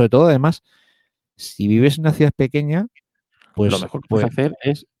pena. Y sobre todo, además, si vives en una ciudad pequeña, Lo pues, mejor que puedes pues hacer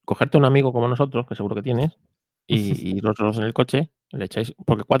es cogerte un amigo como nosotros, que seguro que tienes, y los 2 en el coche, le echáis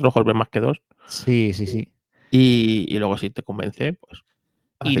porque 4 ojos ven más que 2, sí, sí, sí. y luego si te convence, pues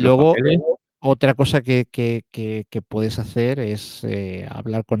Y hacéis los luego, papeles. otra cosa que puedes hacer es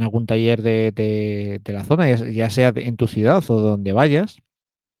hablar con algún taller de la zona, ya sea en tu ciudad o donde vayas,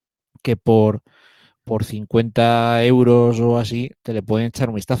 que por 50 euros o así te le pueden echar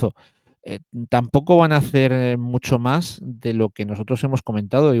un vistazo. Tampoco van a hacer mucho más de lo que nosotros hemos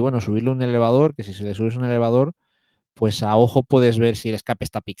comentado y bueno, subirle un elevador, que si se le subes un elevador, pues a ojo puedes ver si el escape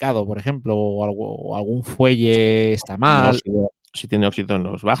está picado, por ejemplo, o algún fuelle está Tiene mal, óxido, si tiene óxido en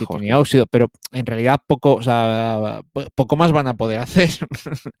los si bajos, tenía óxido, pero en realidad poco, o sea, poco más van a poder hacer,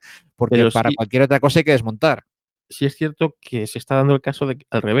 porque pero para cualquier otra cosa hay que desmontar. sí es cierto que se está dando el caso de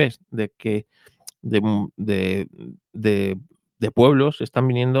al revés, de que de, de de pueblos están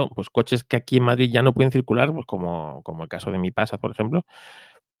viniendo, pues, coches que aquí en Madrid ya no pueden circular, pues, como el caso de mi Pasa, por ejemplo,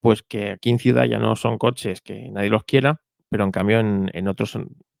 pues, que aquí en ciudad ya no son coches que nadie los quiera, pero en cambio en otros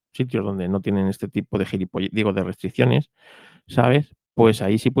sitios donde no tienen este tipo de digo, de restricciones, ¿sabes? Pues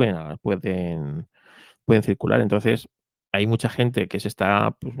ahí sí pueden circular. Entonces, hay mucha gente que se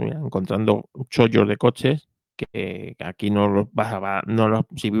está, pues mira, encontrando chollos de coches que aquí no los vas a no los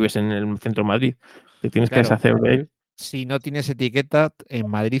si vives en el centro de Madrid, te tienes que Claro, deshacer de él, si no tienes etiqueta, en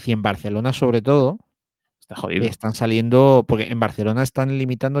Madrid y en Barcelona sobre todo, está jodido. están saliendo, porque en Barcelona están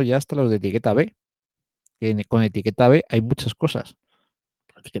limitando ya hasta los de etiqueta B, que con etiqueta B hay muchas cosas,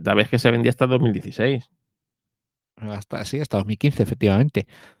 Es que tal vez que se vendía hasta 2016. hasta, sí, hasta 2015 efectivamente.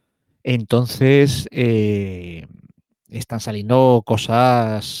 Entonces, están saliendo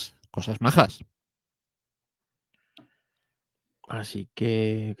cosas majas. Así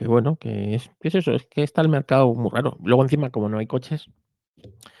que bueno, que es eso, es que está el mercado muy raro. Luego encima, como no hay coches,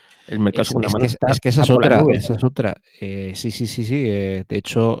 el mercado de segunda mano Es que esa está es por las otra, nubes. esa es otra. Sí, sí, sí, sí. De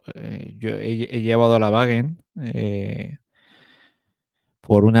hecho, yo he llevado a la Wagen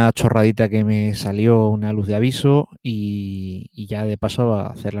por una chorradita que me salió una luz de aviso y ya de paso a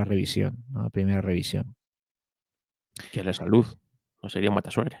hacer la revisión, ¿no? La primera revisión. Que la salud, no sería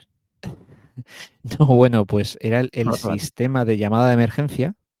matasuegras. No, bueno, pues era el sistema de llamada de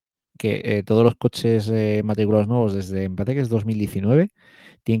emergencia que todos los coches matriculados nuevos desde, me parece que es 2019,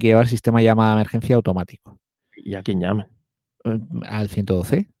 tienen que llevar sistema de llamada de emergencia automático. ¿Y a quién llaman? Al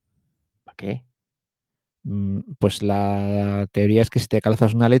 112. ¿Para qué? Pues la teoría es que si te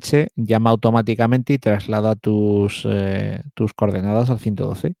calzas una leche, llama automáticamente y traslada tus coordenadas al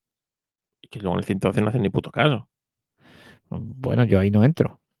 112. Y que luego en el 112 no hacen ni puto caso. Bueno, yo ahí no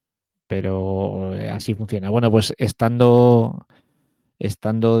entro, pero así funciona. Bueno, pues estando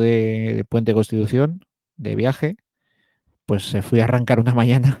de Puente Constitución, de viaje, pues fui a arrancar una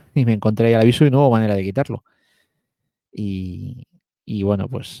mañana y me encontré ahí el aviso y no hubo manera de quitarlo. Y bueno,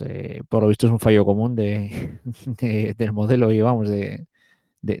 pues por lo visto es un fallo común del modelo y vamos, de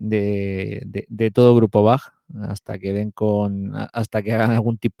todo grupo BAG, hasta que hagan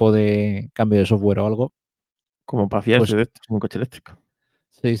algún tipo de cambio de software o algo. Como para fiarse Pues de esto, es un coche eléctrico.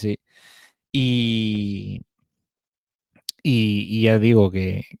 sí, sí. Y, y ya digo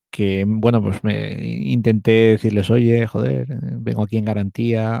bueno, pues me intenté decirles, oye, joder, vengo aquí en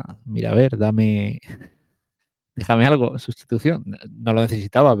garantía, mira, a ver, déjame algo, sustitución. No lo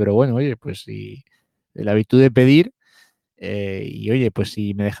necesitaba, pero bueno, oye, pues si la virtud de pedir, y oye, pues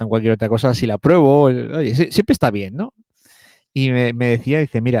si me dejan cualquier otra cosa, si la pruebo, oye, siempre está bien, ¿no? Y me decía,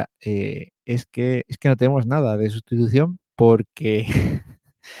 dice, mira, es que no tenemos nada de sustitución porque,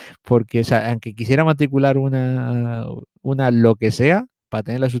 porque o sea, aunque quisiera matricular una lo que sea para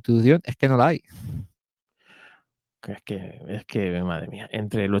tener la sustitución, es que no la hay. Es que, madre mía,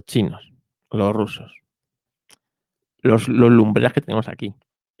 entre los chinos, los rusos, los lumbreras que tenemos aquí.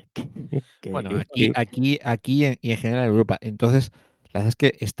 Bueno, Es que aquí y en general en Europa. Entonces, la verdad es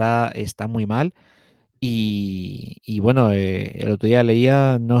que está muy mal. Y bueno, el otro día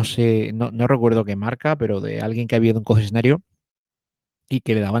leía, no sé, no recuerdo qué marca, pero de alguien que había de un concesionario y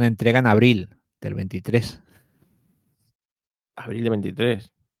que le daban entrega en abril del 23. abril de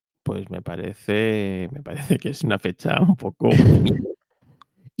 23, pues me parece que es una fecha un poco pequeña. Año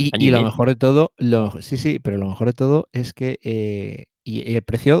Y y lo medio. mejor de todo, sí, sí, pero lo mejor de todo es que y el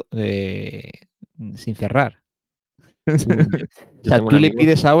precio sin cerrar. Yo, O yo sea, tengo un tú le amigo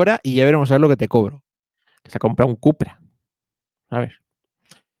pides ahora y ya veremos a ver lo que te cobro. que se ha comprado un Cupra, ¿sabes?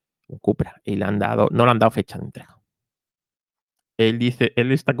 Un Cupra. Y no le han dado fecha de entrega. Él dice,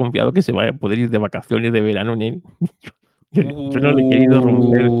 él está confiado que se va a poder ir de vacaciones de verano en él. Yo no le he querido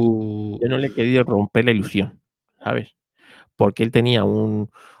romper, Uh, yo no le he querido romper la ilusión, ¿sabes? Porque él tenía un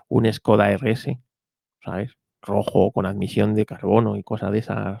Skoda RS, ¿sabes? Rojo, con admisión de carbono y cosas de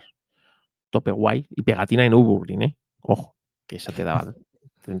esas, tope guay, y pegatina en Nürburgring, ¿eh? Ojo, que esa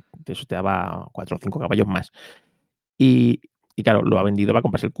eso te daba 4 o 5 caballos más. Y, y claro, lo ha vendido para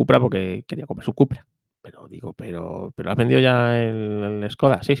comprarse el Cupra porque quería comprar su Cupra. Pero digo, pero ¿has vendido ya el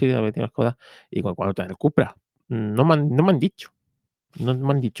Skoda? Sí, sí, he vendido el Skoda. Y digo, ¿cuándo te dan el Cupra? No me han dicho. No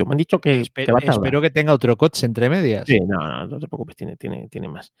me han dicho. Me han dicho que va a tardar. espero que tenga otro coche entre Sí, medias. no te preocupes, tiene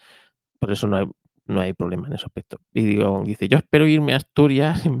más. Por eso no hay problema en ese aspecto. Y dice, yo espero irme a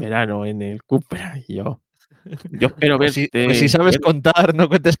Asturias en verano en el Cupra. Y yo espero Pues si sabes contar, no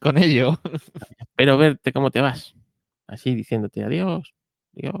cuentes con ello. verte cómo te vas. Así diciéndote adiós,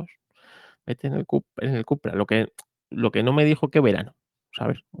 adiós. Vete en el Cupra. Lo que no me dijo que verano,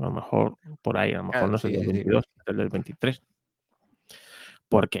 ¿sabes? A lo mejor por ahí, a lo mejor Claro, no es el sí, del sí, sí. 22, es el del 23.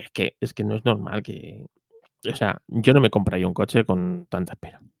 Porque es que no es normal que. O sea, yo no me compraría un coche con tanta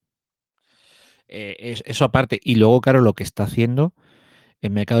espera. Eso aparte. Y luego, claro, lo que está haciendo,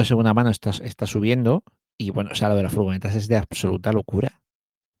 el mercado de segunda mano está subiendo. Y bueno, o sea, lo de las furgonetas es de absoluta locura.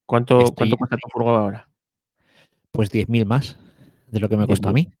 ¿Cuánto Estoy, cuesta tu furgo ahora? pues 10.000 más de lo que me costó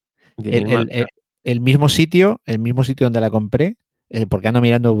a 10.000, mí. 10.000 El, más. el- el- el mismo sitio donde la compré, porque ando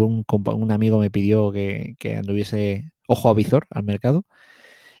mirando, un amigo me pidió que anduviese ojo a visor al mercado.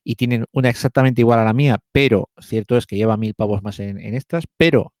 Y tienen una exactamente igual a la mía, pero cierto es que lleva 1.000 pavos más en estas,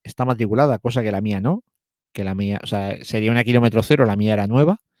 pero está matriculada, cosa que la mía no, que la mía, o sea, sería una kilómetro cero, la mía era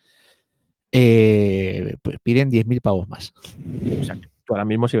nueva, pues piden 10.000 pavos más. O sea, tú ahora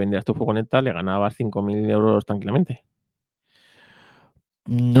mismo si vendieras tu furgoneta le ganabas 5.000 euros tranquilamente.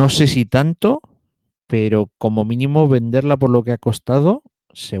 No sé si tanto, pero como mínimo venderla por lo que ha costado,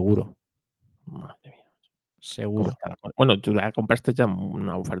 seguro, Madre mía, ¿cómo seguro. está la cosa? Bueno, tú la compraste ya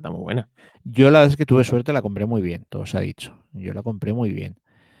una oferta muy buena. Yo la verdad es que tuve suerte, la compré muy bien, todo se ha dicho. Yo la compré muy bien.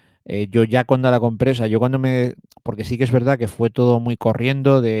 Yo ya cuando la compré, o sea, porque sí que es verdad que fue todo muy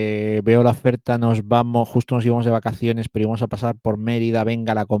corriendo, veo la oferta, nos vamos, justo nos íbamos de vacaciones, pero íbamos a pasar por Mérida,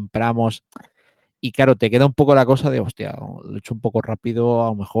 venga, la compramos. Y claro, te queda un poco la cosa de, hostia, lo he hecho un poco rápido, a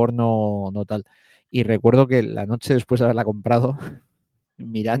lo mejor no tal. Y recuerdo que la noche después de haberla comprado,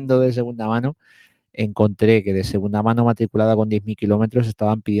 mirando de segunda mano, encontré que de segunda mano matriculada con 10.000 kilómetros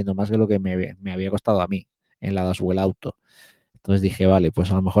estaban pidiendo más que lo que me había costado a mí en la Daswell Auto. Entonces dije, vale, pues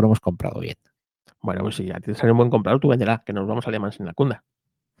a lo mejor hemos comprado bien. Bueno, pues si ya te sale un buen comprador, tú véndela, que nos vamos a Alemán en la Cunda.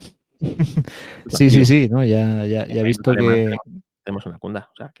 Sí, sí, Tranquilo. sí, ¿no? Ya he En los visto alemanes que tenemos una Cunda.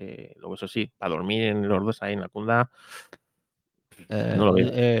 O sea, que luego eso sí, para dormir en los dos ahí en la Cunda, no lo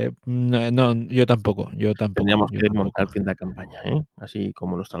veo. no, yo tampoco, yo tampoco, Tendríamos yo que tampoco. montar tienda de campaña, ¿eh? Así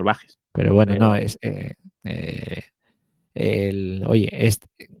como los salvajes. Pero bueno, no, Pero oye,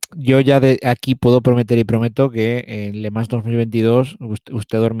 yo ya de aquí puedo prometer y prometo que en Le Mans 2022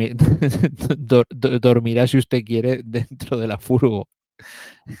 usted dormirá si usted quiere dentro de la furgo.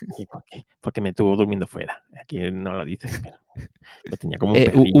 ¿Y por qué? Porque me tuvo durmiendo fuera. Aquí no lo dice, pero me tenía como un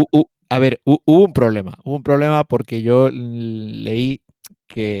perrillo. A ver, hubo un problema porque yo leí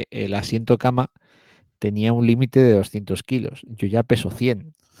que el asiento cama tenía un límite de 200 kilos. Yo ya peso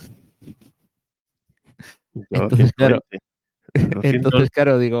 100. Yo Entonces, claro, 120.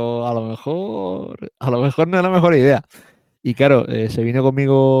 200. digo, a lo mejor no es la mejor idea. Y claro, se vino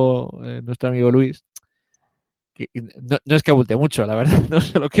conmigo nuestro amigo Luis, que no es que abulte mucho, la verdad, no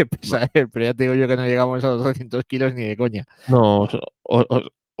sé lo que pesa él, pero ya te digo yo que no llegamos a los 200 kilos ni de coña. No,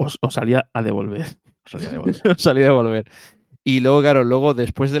 os salía a devolver. Os salía a devolver. Salí de volver. Y luego, claro, luego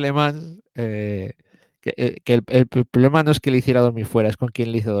después de Le Mans, que el problema no es que le hiciera dormir fuera, es con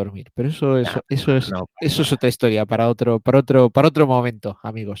quien le hizo dormir. Pero Ya, pero no pasa eso es nada. otra historia para otro momento,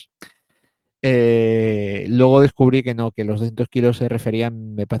 amigos. Luego descubrí que no, que los 200 kilos se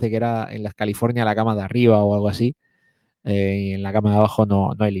referían, me parece que era en las California, la cama de arriba o algo así, y en la cama de abajo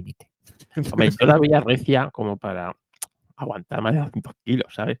no hay límite. Hombre, yo la veía recia como para aguantar más de 200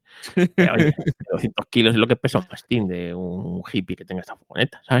 kilos, ¿sabes? Pero oye, 200 kilos es lo que pesa un mastín de un hippie que tenga esta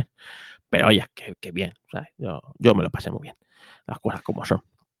furgoneta, ¿sabes? Pero oye, que bien, ¿sabes? Yo me lo pasé muy bien, las cosas como son.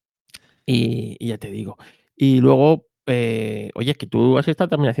 Y ya te digo. Y luego, oye, que tú has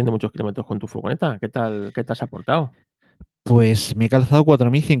estado también haciendo muchos kilómetros con tu furgoneta. ¿Qué te has aportado? Pues me he calzado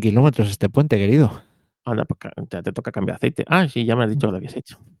 4.100 kilómetros este puente, querido. Anda, pues te toca cambiar aceite. Ah, sí, ya me has dicho que lo habías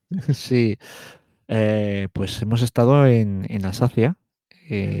hecho. Sí, pues hemos estado en Alsacia.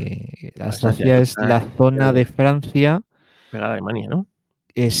 Alsacia, Alsacia que es está la zona de Francia. pegada a Alemania, ¿no?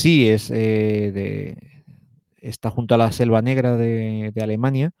 Sí, está junto a la Selva Negra de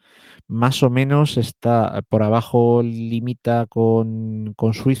Alemania. Más o menos está por abajo, limita con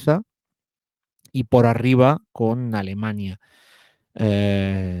Suiza y por arriba con Alemania.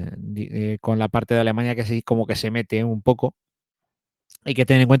 Con la parte de Alemania que sí como que se mete un poco. Hay que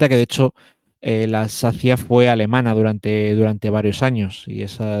tener en cuenta que de hecho la Alsacia fue alemana durante varios años y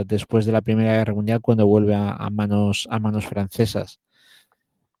es después de la Primera Guerra Mundial cuando vuelve a manos francesas.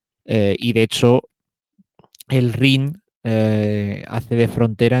 Y de hecho el Rin hace de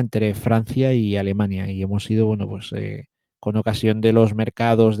frontera entre Francia y Alemania y hemos ido, bueno, pues con ocasión de los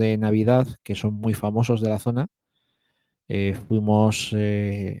mercados de Navidad que son muy famosos de la zona, fuimos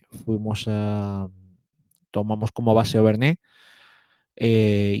tomamos como base Auvernay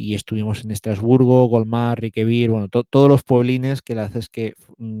y estuvimos en Estrasburgo, Colmar, Riquevir, bueno, todos los pueblines que la haces que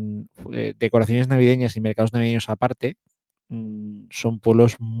decoraciones navideñas y mercados navideños aparte, son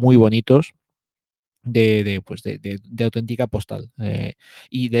pueblos muy bonitos de auténtica postal.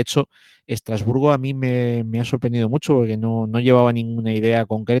 Y de hecho, Estrasburgo a mí me ha sorprendido mucho porque no llevaba ninguna idea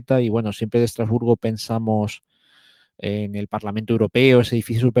concreta y bueno, siempre de Estrasburgo pensamos en el Parlamento Europeo, ese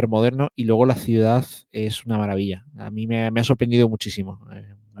edificio súper moderno, y luego la ciudad es una maravilla. A mí me ha sorprendido muchísimo.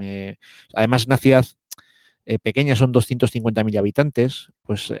 Además, una ciudad pequeña, son 250.000 habitantes,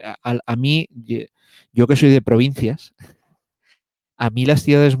 pues a mí, yo que soy de provincias, a mí las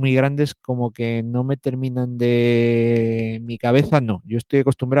ciudades muy grandes como que no me terminan de mi cabeza, no. Yo estoy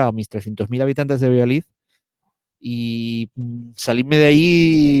acostumbrado a mis 300.000 habitantes de Valladolid y salirme de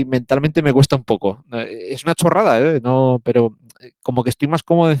ahí mentalmente me cuesta un poco. Es una chorrada, ¿eh? No, pero como que estoy más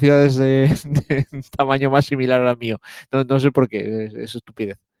cómodo en ciudades de un tamaño más similar al mío. No sé por qué, es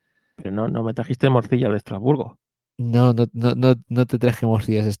estupidez. Pero no me trajiste morcilla de Estrasburgo. No te traje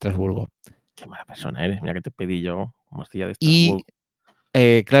morcillas de Estrasburgo. Qué mala persona eres. Mira que te pedí yo morcilla de Y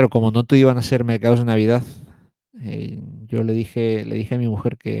Estrasburgo. claro, como no te iban a ser mercados de Navidad, yo le dije a mi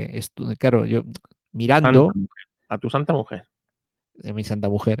mujer que, claro, yo Santa mirando, mujer. A tu santa mujer. mi santa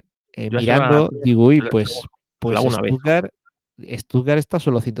mujer, Yo a esa mirando, digo, uy, se la pues hago una vez. Stuttgart está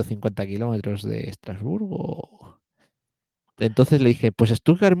solo a 150 kilómetros de Estrasburgo. Entonces le dije, pues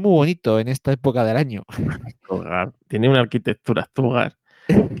Stuttgart es muy bonito en esta época del año. Stuttgart. Tiene una arquitectura Stuttgart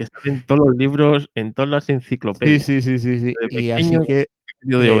que sale en todos los libros, en todas las Sí, enciclopedias. sí, sí, sí, sí. De Y pequeño he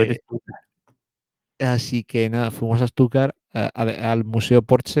querido ver Stuttgart. así que nada, fuimos a Stuttgart, al Museo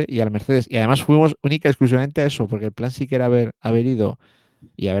Porsche y al Mercedes. Y además fuimos única y exclusivamente a eso, porque el plan sí que era haber ido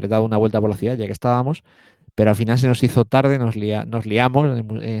y haber dado una vuelta por la ciudad, ya que estábamos, pero al final se nos hizo tarde, nos liamos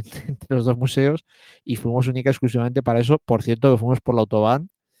entre los dos museos y fuimos única y exclusivamente para eso. Por cierto, que fuimos por la autobahn.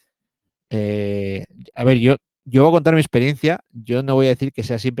 Eh, a ver, yo voy a contar mi experiencia, yo no voy a decir que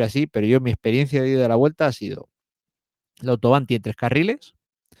sea siempre así, pero mi experiencia de ida a la vuelta ha sido, la autobahn tiene tres carriles,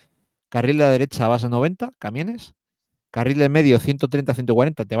 carril de la derecha vas a 90 camiones, carril de medio 130,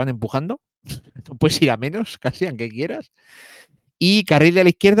 140 te van empujando, no puedes ir a menos, casi, aunque quieras. Y carril de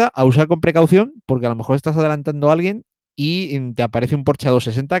la izquierda a usar con precaución, porque a lo mejor estás adelantando a alguien y te aparece un Porsche a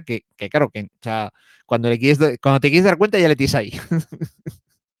 260 que claro, o sea, cuando te quieres dar cuenta ya le tienes ahí.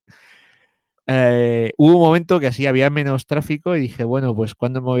 Hubo un momento que así había menos tráfico y dije, bueno, pues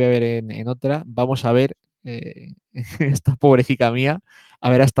cuando me voy a ver en otra, vamos a ver esta pobrecita mía, a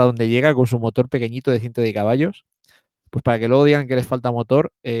ver hasta dónde llega con su motor pequeñito de 110 caballos. Pues para que luego digan que les falta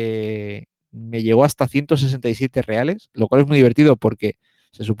motor, me llegó hasta 167 reales, lo cual es muy divertido porque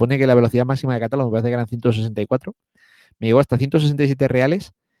se supone que la velocidad máxima de catálogo me parece que eran 164. Me llegó hasta 167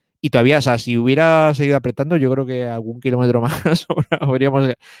 reales y todavía, o sea, si hubiera seguido apretando, yo creo que algún kilómetro más habríamos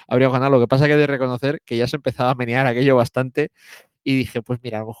ganado. Lo que pasa que he de reconocer que ya se empezaba a menear aquello bastante y dije, pues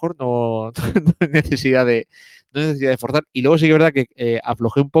mira, a lo mejor no, no hay necesidad de forzar. Y luego sí que es verdad que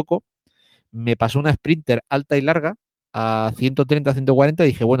aflojé un poco, me pasó una Sprinter alta y larga a 130, 140 y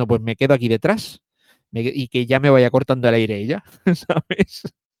dije, bueno, pues me quedo aquí detrás y que ya me vaya cortando el aire ella, ¿sabes?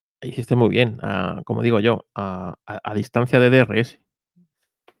 Hiciste muy bien, como digo yo, a distancia de DRS.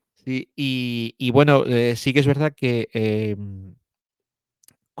 Sí, y bueno, sí que es verdad que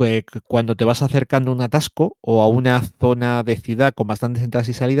cuando te vas acercando a un atasco o a una zona de ciudad con bastantes entradas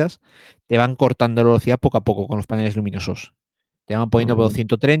y salidas, te van cortando la velocidad poco a poco con los paneles luminosos. Te van poniendo por Mm,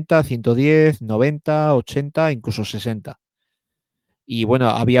 130, 110, 90, 80, incluso 60. Y bueno,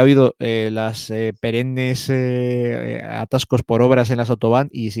 había oído las perennes atascos por obras en las autobahn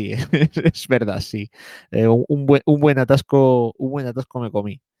y sí, es verdad, sí. Un buen atasco me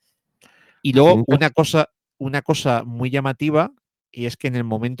comí. Y La luego cinta, una cosa muy llamativa, y es que en el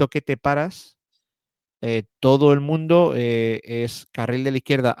momento que te paras, todo el mundo es carril de la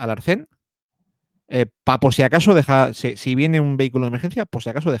izquierda al arcén, por si acaso si viene un vehículo de emergencia, por si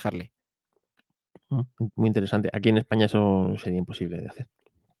acaso dejarle. muy interesante. Aquí en España eso sería imposible de hacer.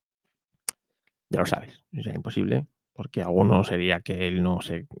 Ya lo sabes, sería imposible, porque alguno sería que él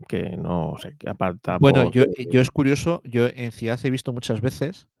que aparta Bueno, por... yo es curioso, yo en ciudad he visto muchas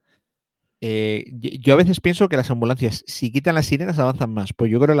veces. Yo a veces pienso que las ambulancias, si quitan las sirenas, avanzan más.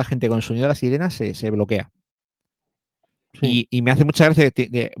 Pues yo creo que la gente con el sonido de las sirenas se bloquea. Sí, Y me hace mucha gracia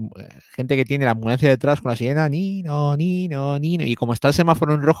gente que tiene la ambulancia detrás con la sirena, ni no, ni no, ni no. Y como está el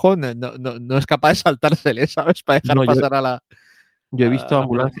semáforo en rojo, no es capaz de saltársele, ¿sabes? Para dejar no, pasar a la, yo he a visto la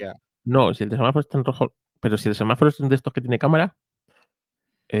ambulancias. ambulancia. No, si el semáforo está en rojo, pero si el semáforo es de estos que tiene cámara,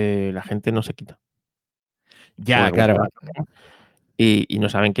 la gente no se quita. Ya, Porque como claro. está y no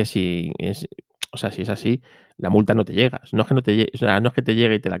saben que si es, o sea, si es así, la multa no te llega. No es que no te llegue, o sea, no es que te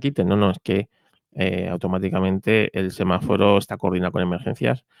llegue y te la quiten, no, es que automáticamente el semáforo está coordinado con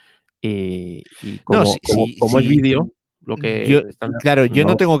emergencias y No, como es vídeo, lo que yo, están claro, yo no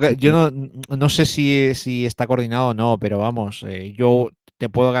no, tengo yo no sé si está coordinado o no, pero vamos, yo te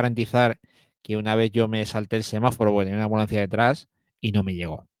puedo garantizar que una vez yo me salté el semáforo, porque tenía una ambulancia detrás y no me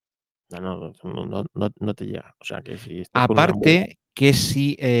llegó. no te llega. O sea que si estás con una multa, Aparte que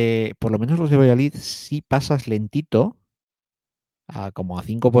si, por lo menos los de Valladolid, si pasas lentito, como a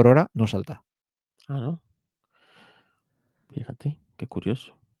 5 por hora, no salta. ¿no? Fíjate, qué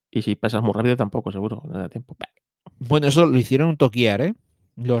curioso. Y si pasas muy rápido tampoco, seguro, no da tiempo. Bueno, eso lo hicieron un Tokiar, ¿eh?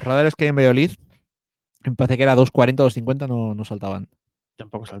 Los radares que hay en Valladolid, me parece que era 240 o 250, no saltaban.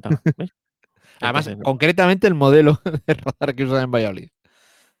 Tampoco saltaba, ¿ves? Además, Entonces, no, concretamente el modelo de radar que usan en Valladolid.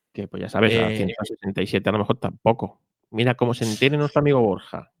 que pues ya sabes, a Eh, 167 a lo mejor tampoco. Mira, como se entere nuestro amigo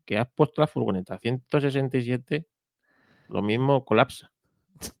Borja que has puesto la furgoneta a 167, lo mismo colapsa.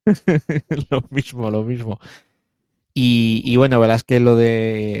 lo mismo, lo mismo. Y bueno, verás que lo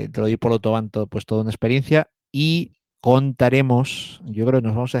de ir por autobahn, pues toda una experiencia. Y contaremos, yo creo que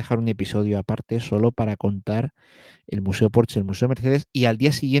nos vamos a dejar un episodio aparte solo para contar el Museo Porsche, el Museo Mercedes. Y al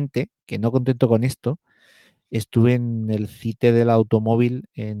día siguiente, que no contento con esto, estuve en el CITE del automóvil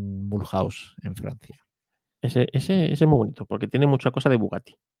en Mulhouse, en Francia. Ese es muy bonito, porque tiene mucha cosa de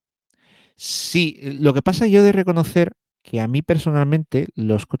Bugatti. Sí, lo que pasa yo he de reconocer que a mí personalmente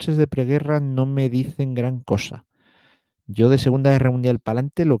los coches de preguerra no me dicen gran cosa. Yo de Segunda Guerra Mundial para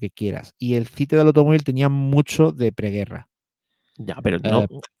adelante lo que quieras. Y el CITE del automóvil tenía mucho de preguerra. Ya, Eh,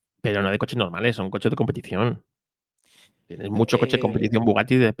 pero no de coches normales, son coches de competición. Tienes mucho coche de eh, competición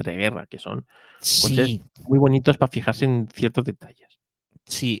Bugatti de preguerra, que son coches sí, muy bonitos para fijarse en ciertos detalles.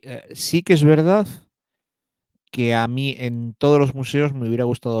 sí que es verdad que a mí en todos los museos me hubiera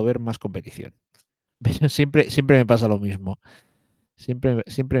gustado ver más competición. Pero siempre me pasa lo mismo. Siempre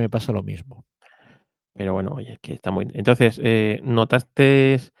me pasa lo mismo. Pero bueno, oye, es que está muy. Entonces,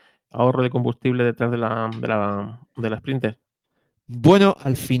 ¿notaste ahorro de combustible detrás de la Sprinter? Bueno,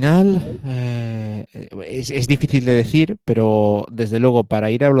 al final es difícil de decir, pero desde luego para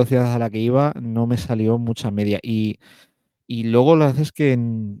ir a velocidad a la que iba no me salió mucha media. Y Y luego la verdad es que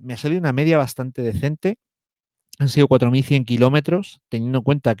me ha salido una media bastante decente. Han sido 4.100 kilómetros, teniendo en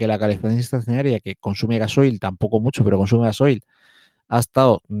cuenta que la calefacción estacionaria, que consume gasoil, tampoco mucho, pero consume gasoil, ha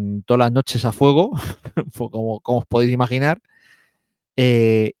estado todas las noches a fuego, como os podéis imaginar.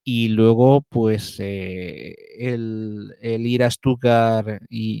 Y luego, pues, el ir a Stuttgart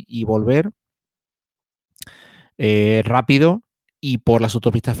y volver rápido. Y por las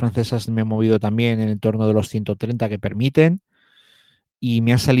autopistas francesas me he movido también en el entorno de los 130 que permiten. Y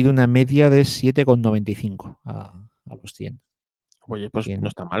me ha salido una media de 7,95 a los 100. Oye, pues no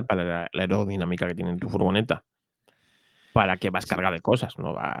está mal para la aerodinámica que tiene tu furgoneta. Para que vas cargada de cosas,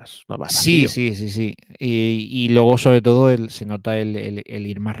 no vas Sí, vacío. sí, sí, sí. Y luego, sobre todo, se nota el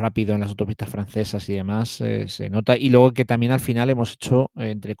ir más rápido en las autopistas francesas y demás, se nota. Y luego que también al final hemos hecho,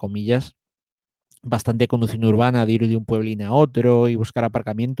 entre comillas, bastante conducción urbana, de ir de un pueblín a otro y buscar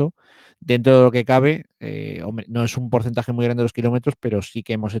aparcamiento. Dentro de lo que cabe, hombre, no es un porcentaje muy grande de los kilómetros, pero sí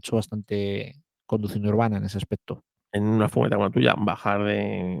que hemos hecho bastante conducción urbana en ese aspecto. En una furgoneta como la tuya, bajar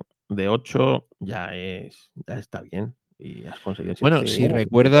de 8 ya está bien. Y has conseguido Bueno, 7. si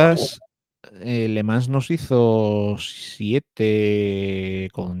recuerdas, Le Mans nos hizo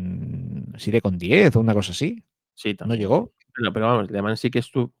 7,10 o una cosa así. Sí, ¿No también, sí. llegó? Pero vamos, Le Mans sí que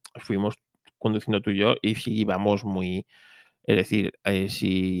fuimos conduciendo tú y yo y sí íbamos muy. Es decir,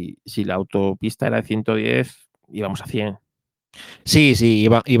 si la autopista era de 110, íbamos a 100. Sí, sí,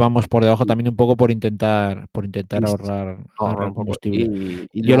 íbamos por debajo también un poco por Y intentar s ahorrar, ahorrar ahorrar un poco. combustible.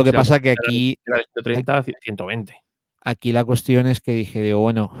 Y Yo lo luego que si la pasa que autopista era de 130, 120. aquí la cuestión es que dije, digo,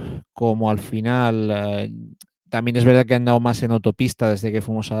 bueno, como al final también es verdad que he andado más en autopista desde que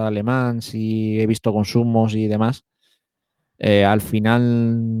fuimos a Alemán y he visto consumos y demás, al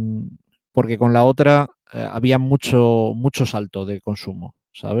final, porque con la otra había mucho salto de consumo,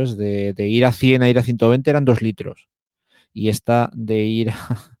 ¿sabes? De ir a 100 a ir a 120 eran 2 litros. Y esta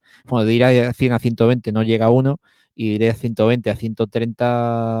bueno, de ir a 100 a 120 no llega a 1 y de ir a 120 a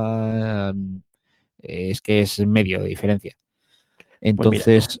 130 es que es medio de diferencia. Pues mira,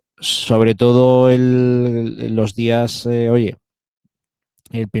 Entonces, sobre todo los días, oye,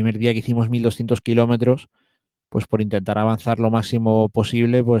 el primer día que hicimos 1.200 kilómetros, pues por intentar avanzar lo máximo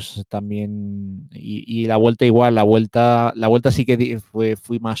posible, pues también, y la vuelta igual, la vuelta sí que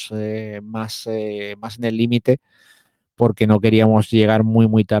fui más en el límite porque no queríamos llegar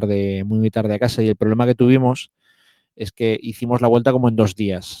muy tarde a casa. Y el problema que tuvimos es que hicimos la vuelta como en 2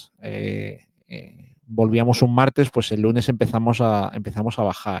 días. Volvíamos un martes, pues el lunes empezamos a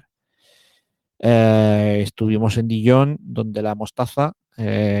bajar. Estuvimos en Dijon, donde la Mostaza,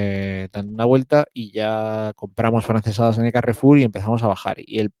 dando una vuelta y ya compramos francesadas en el Carrefour y empezamos a bajar.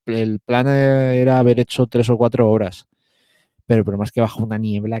 Y el plan era haber hecho 3 o 4 horas, pero el problema es que bajó una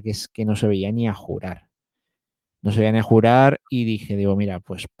niebla que es que no se veía ni a jurar. No se veía ni a jurar y dije, digo, mira,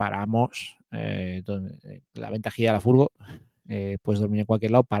 pues paramos, la ventajilla de la furgo, puedes dormir en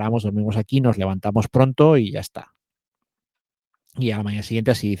cualquier lado, paramos, dormimos aquí, nos levantamos pronto y ya está. Y a la mañana siguiente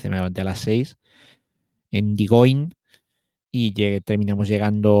así dice, me levanté a las 6 en Digoin y terminamos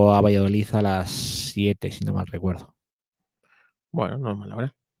llegando a Valladolid a las 7, si no mal recuerdo. bueno, no es mala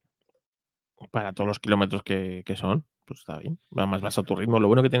hora. Para todos los kilómetros que son, pues está bien. Además vas a tu ritmo. Lo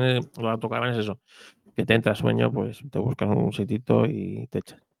bueno que tiene la autocaravana es eso, que te entra sueño, pues te buscas un sitito y te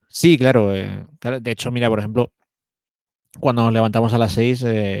echas. Sí, claro, claro. De hecho, mira, por ejemplo, cuando nos levantamos a las 6,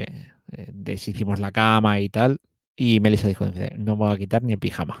 deshicimos la cama y tal, y Melissa dijo, no me voy a quitar ni el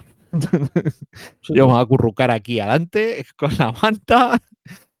pijama. Sí, Yo me sí. voy a acurrucar aquí adelante con la manta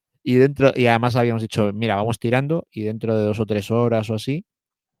y además habíamos dicho, mira, vamos tirando y dentro de 2 o 3 horas o así,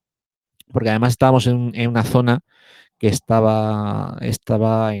 porque además estábamos en una zona que estaba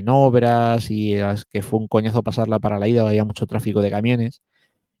en obras y que fue un coñazo pasarla para la ida, había mucho tráfico de camiones.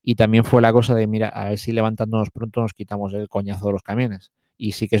 Y también fue la cosa de, mira, a ver si levantándonos pronto nos quitamos el coñazo de los camiones.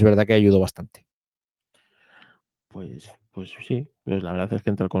 Y sí que es verdad que ayudó bastante. Pues sí, pues la verdad es que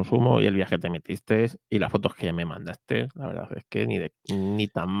entre el consumo y el viaje que te metiste y las fotos que me mandaste, la verdad es que ni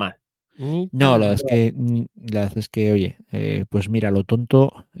tan mal. Ni No, tan mal. la verdad es que, oye, pues mira, lo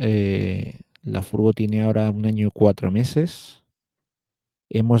tonto, la furgo tiene ahora 1 año y 4 meses.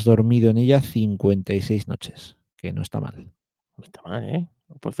 Hemos dormido en ella 56 noches, que no está mal. No está mal, ¿eh?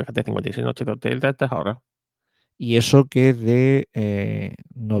 Pues fíjate, 56 noches de hotel te estás ahora. Y eso que de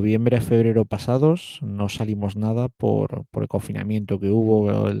noviembre a febrero pasados no salimos nada por el confinamiento que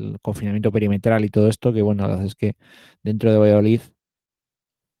hubo, el confinamiento perimetral y todo esto, que bueno, la verdad es que dentro de Valladolid,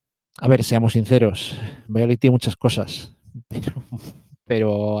 a ver, seamos sinceros, Valladolid tiene muchas cosas,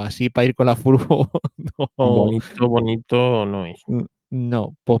 pero así para ir con la furgo, no, Bonito, bonito no es.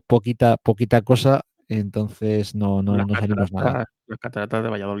 no, poquita cosa. entonces no Las salimos nada. cataratas de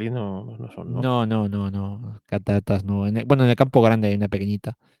Valladolid no son, ¿no? No, cataratas no. Bueno, en el Campo Grande hay una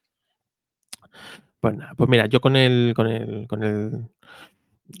pequeñita. Pues nada, pues mira, yo con el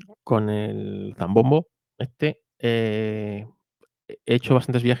Zambombo, he hecho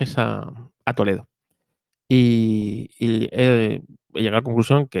bastantes viajes a Toledo. Y he llegado a la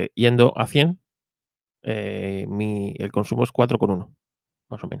conclusión que yendo a 100, el consumo es 4,1,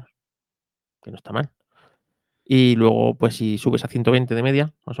 más o menos, que no está mal. Y luego, pues si subes a 120 de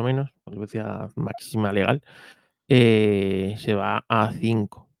media, más o menos, por velocidad máxima legal, se va a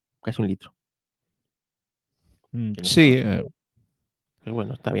 5, casi un litro. Que no está Sí, mal. Pero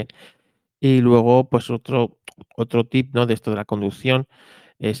bueno, está bien. Y luego, pues otro tip, ¿no? De esto de la conducción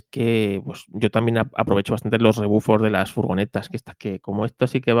es que pues, yo también aprovecho bastante los rebufos de las furgonetas, que como estos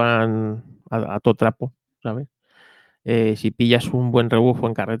sí que van a todo trapo, ¿sabes? Si pillas un buen rebufo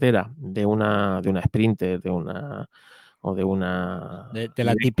en carretera de una Sprinter, o de una de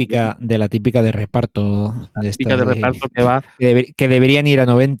la típica de reparto, de típica estas de reparto que va, que deberían ir a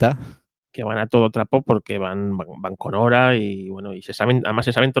 90. que van a todo trapo porque van con hora y bueno, y además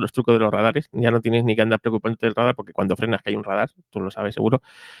se saben todos los trucos de los radares. Ya no tienes ni que andar preocupándote del radar porque cuando frenas que hay un radar, tú lo sabes seguro.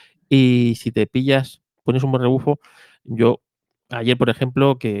 Y si te pillas, pones un buen rebufo. Yo ayer, por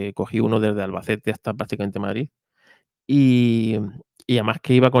ejemplo, que cogí uno desde Albacete hasta prácticamente Madrid y, y además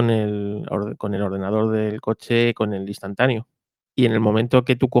que iba con el ordenador del coche, con el instantáneo. Y en el momento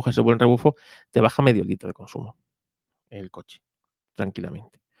que tú coges el buen rebufo, te baja medio litro de consumo el coche,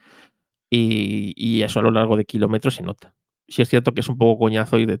 tranquilamente. Y eso a lo largo de kilómetros se nota. Sí es cierto que es un poco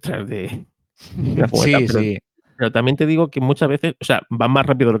coñazo ir detrás de una furgoneta, Sí, sí. pero también te digo que muchas veces, o sea, van más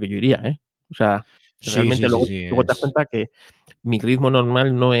rápido de lo que yo iría, ¿eh? O sea, Sí, realmente sí, sí, luego, sí. luego te das cuenta que mi ritmo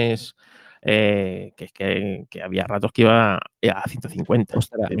normal no es, que es que había ratos que iba a 150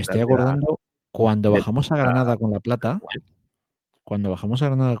 Ostras, me detrás estoy de la acordando cuando detrás bajamos a de la Granada con La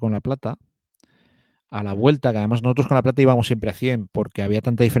Plata, a la vuelta, que además nosotros con La Plata íbamos siempre a 100, porque había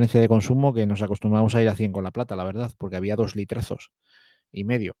tanta diferencia de consumo que nos acostumbrábamos a ir a 100 con La Plata, la verdad, porque había 2,5 litros.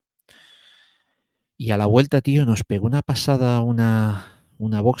 Y a la vuelta, tío, nos pegó una pasada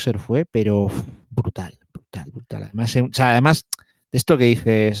una boxer fue, pero brutal, brutal, brutal. Además, o sea, además de esto que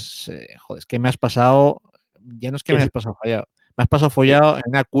dices, joder, es que me has pasado, ya no es que me que has pasado follado, me has pasado follado en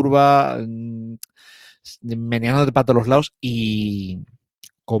una curva, meneándote para todos los lados y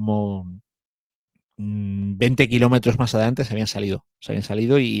como 20 kilómetros más adelante se habían salido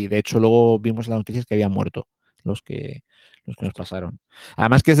y de hecho luego vimos las noticias que habían muerto los que, los que nos pasaron.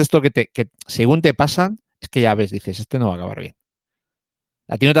 Además que es esto que según te pasan, es que ya ves, dices, este no va a acabar bien.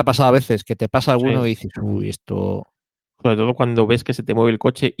 ¿A ti no te ha pasado a veces que te pasa alguno sí, y dices, uy, esto... sobre todo cuando ves que se te mueve el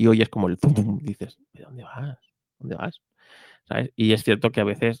coche y oyes como el zum, zum, dices: "¿De dónde vas? ¿Dónde vas?". ¿Sabes? Y es cierto que a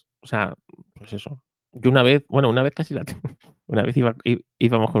veces, o sea, pues eso. Yo una vez casi una vez iba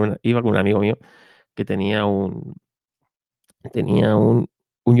con un amigo mío que tenía un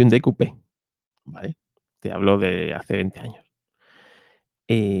Hyundai Coupé, ¿vale? Te hablo de hace 20 años.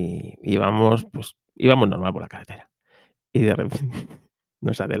 Y íbamos normal por la carretera. Y de repente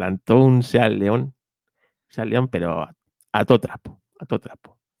nos adelantó un Seat León, pero a todo trapo, a todo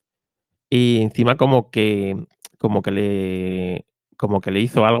trapo. Y encima como que le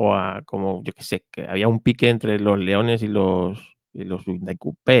hizo algo como yo qué sé, que había un pique entre los Leones y los Hyundai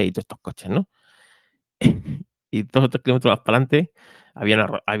Coupé y todos estos coches, ¿no? Y 2 o 3 kilómetros más para adelante había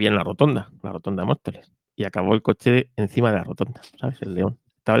la rotonda de Móstoles, y acabó el coche encima de la rotonda, ¿sabes? El León.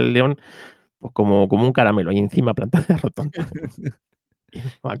 Estaba el León, pues como un caramelo, y encima plantado en la rotonda. Y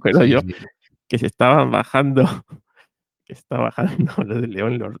me acuerdo Sí, yo sí. que se estaban bajando que está bajando los del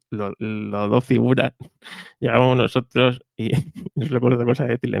León, los 2 figuras. Llegábamos nosotros y no recuerdo otra cosa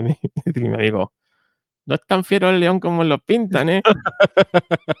de decirle a mi amigo: "No es tan fiero el León como lo pintan, ¿eh?".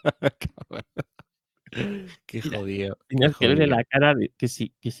 Qué Mira, jodido, qué tenías que verle jodido. la cara de que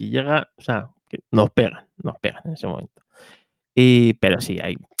si llega, o sea, que nos pegan en ese momento. Pero sí,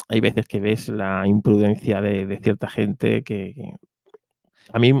 hay veces que ves la imprudencia de cierta gente que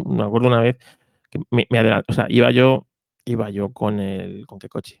a mí me acuerdo una vez que me adelantó, o sea, iba yo ¿con qué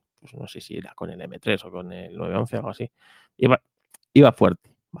coche? Pues no sé si era con el M3 o con el 911 o algo así. Iba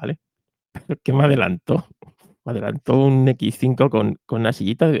fuerte, ¿vale? Pero que me adelantó un X5 con una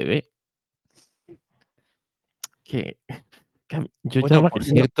sillita de bebé, que que yo ya Bueno, iba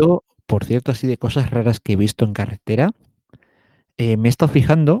queriendo. por cierto, así de cosas raras que he visto en carretera, me he estado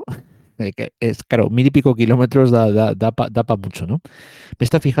fijando, que es claro, 1,000 y pico kilómetros da pa mucho, ¿no? Me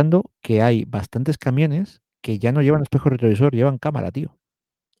está fijando que hay bastantes camiones que ya no llevan espejo retrovisor, llevan cámara, tío.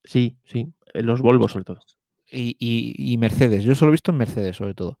 Sí, sí, los Volvo sobre todo. Y Mercedes, yo solo he visto en Mercedes,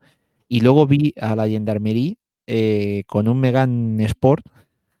 sobre todo. Y luego vi a la Gendarmerie con un Megane Sport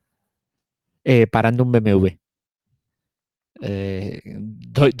parando un BMW.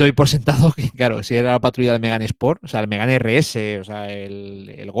 Doy por sentado que, claro, si era la patrulla del Megane Sport, o sea, el Megane RS, o sea,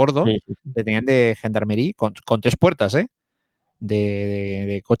 el gordo, Sí, sí, sí. le tenían de Gendarmerie con 3 puertas, ¿eh?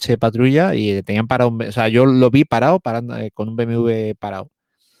 De coche de patrulla y tenían parado, o sea, yo lo vi parado, parando, con un BMW parado.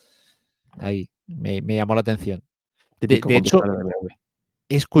 Ahí, me llamó la atención. Típico De hecho, conductor de BMW.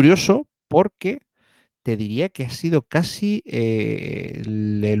 es curioso porque te diría que ha sido casi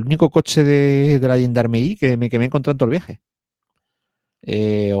el único coche de la Gendarmerie que me he encontrado en todo el viaje.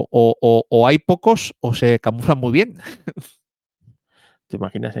 O hay pocos o se camuflan muy bien. ¿Te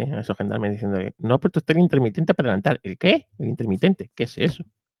imaginas, a esos gendarmes diciendo no, pero usted el intermitente para adelantar? ¿El qué? ¿El intermitente? ¿Qué es eso?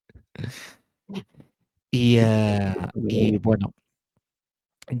 Y, Y, bueno,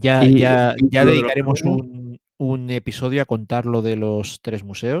 ya, y ya, ya lo de los dedicaremos camiones, un episodio a contar lo de los 3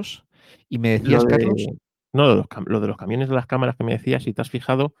 museos. Y me lo decías, Carlos, de no, lo de los camiones de las cámaras que me decías, si te has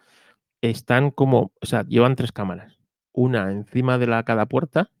fijado, están como, o sea, llevan 3 cámaras, una encima de cada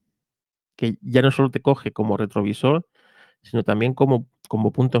puerta, que ya no solo te coge como retrovisor, sino también como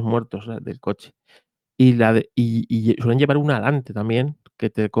puntos muertos, o sea, del coche. Y suelen llevar una adelante también,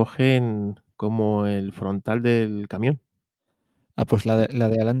 que te cogen como el frontal del camión. pues la de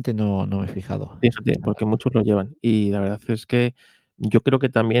adelante no me he fijado. Fíjate, porque muchos lo llevan. Y la verdad es que yo creo que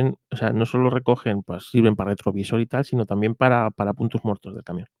también, o sea, no solo recogen, pues sirven para retrovisor y tal, sino también para puntos muertos del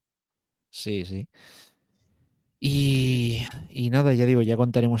camión. Sí, sí. Y nada, ya digo, ya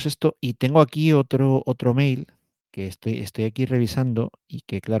contaremos esto. Y tengo aquí otro mail que estoy aquí revisando y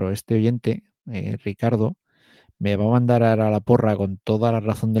que, claro, este oyente, Ricardo, me va a mandar ahora a la porra con toda la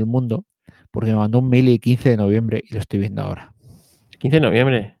razón del mundo, porque me mandó un mail el 15 de noviembre y lo estoy viendo ahora. 15 de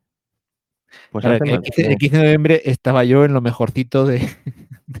noviembre, pues Claro, hace el más 15, el 15 de noviembre estaba yo en lo mejorcito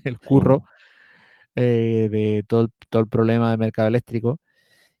del curro, de todo el problema del mercado eléctrico.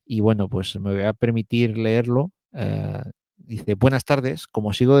 Y bueno, pues me voy a permitir leerlo. Dice, buenas tardes,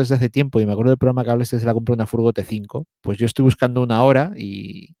 como sigo desde hace tiempo y me acuerdo del programa que hablaste de la compra de una Furgo T5, pues yo estoy buscando una hora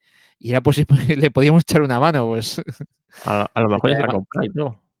y era posible, le podíamos echar una mano, pues a lo mejor ya se la compráis,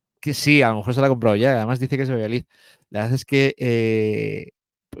 ¿no? que sí, a lo mejor se la ha comprado ya, además dice que es Valladolid. La verdad es que,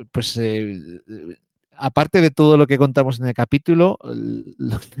 pues, aparte de todo lo que contamos en el capítulo,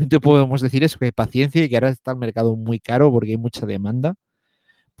 lo que te podemos decir es que hay paciencia y que ahora está el mercado muy caro porque hay mucha demanda,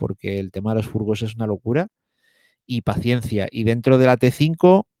 porque el tema de los furgos es una locura, y paciencia. Y dentro de la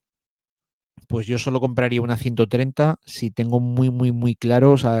T5, pues yo solo compraría una 130 si tengo muy, muy, muy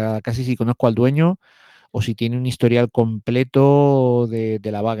claro, o sea, casi si conozco al dueño o si tiene un historial completo de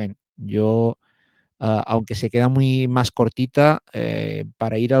la Wagen. Yo aunque se queda muy más cortita,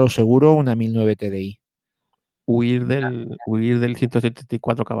 para ir a lo seguro, una 1009 TDI. Huir del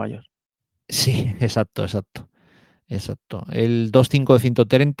 174 caballos. Sí, exacto, exacto, exacto. El 2.5 de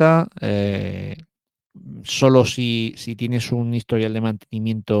 130, solo si tienes un historial de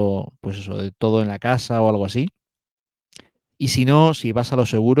mantenimiento, pues eso, de todo en la casa o algo así. Y si no, si vas a lo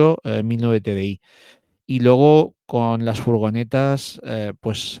seguro, 1009 TDI. Y luego con las furgonetas,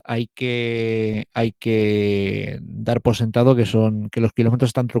 pues hay que dar por sentado que los kilómetros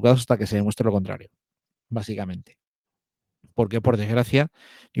están trucados hasta que se demuestre lo contrario, básicamente. Porque por desgracia,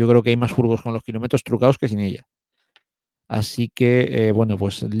 yo creo que hay más furgos con los kilómetros trucados que sin ella. Así que, bueno,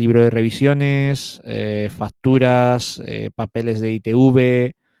 pues libro de revisiones, facturas, papeles de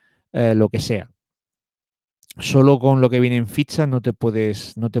ITV, lo que sea. Solo con lo que viene en ficha no te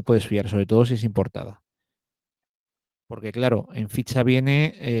puedes fiar, sobre todo si es importada. Porque claro, en ficha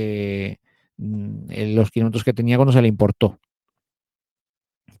viene los kilómetros que tenía cuando se le importó.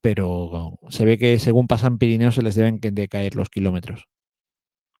 Pero se ve que según pasan Pirineos se les deben de caer los kilómetros.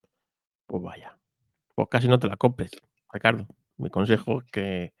 Pues vaya, pues casi no te la compres, Ricardo. Mi consejo es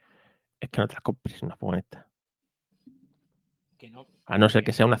que no te la compres una furgoneta. Que no, A no ser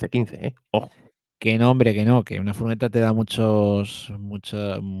que sea una C15, ¿eh? Ojo. que no, hombre, que no, que una furgoneta te da mucha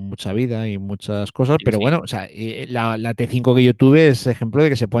vida y muchas cosas, Sí, pero sí. bueno, o sea, la T5 que yo tuve es ejemplo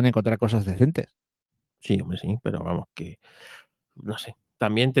de que se pueden encontrar cosas decentes. Sí, hombre, sí, pero vamos, que no sé.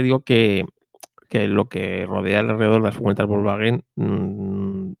 También te digo que lo que rodea alrededor de las furgonetas Volkswagen,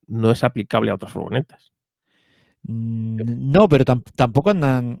 no es aplicable a otras furgonetas. No, pero tampoco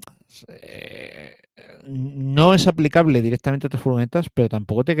andan. eh, no es aplicable directamente a otras furgonetas, pero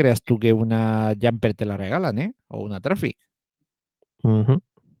tampoco te creas tú que una Jumper te la regalan, ¿eh? O una Traffic. Ujú. O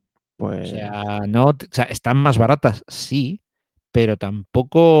Pues, sea, no, o sea, están más baratas, sí, pero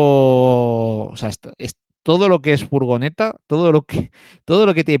tampoco. O sea, todo lo que es furgoneta, todo lo que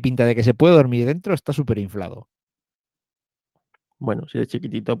tiene pinta de que se puede dormir dentro está súper inflado. Bueno, si eres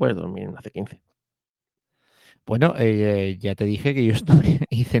chiquitito, puedes dormir en una C15. Bueno, ya te dije que yo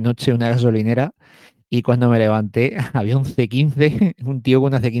hice noche en una gasolinera y cuando me levanté había un C15, un tío con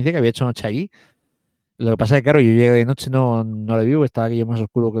una C15 que había hecho noche allí. Lo que pasa es que, claro, yo llegué de noche, no lo vi, porque estaba aquello más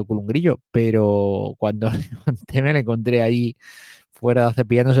oscuro que el culo un grillo, pero cuando me levanté me lo encontré ahí fuera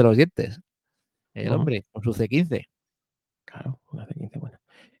cepillándose los dientes. El Ujú, hombre, con su C15. claro, una C15, bueno.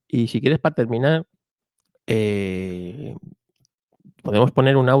 Y si quieres, para terminar, eh, podemos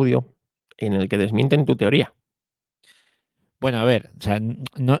poner un audio en el que desmienten tu teoría. Bueno, a ver, o sea,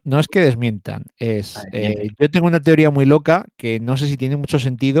 no es que desmientan, Desmiéntelo. yo tengo una teoría muy loca que no sé si tiene mucho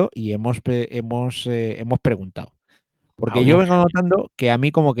sentido y hemos preguntado. Porque Audio yo en vengo general. notando que a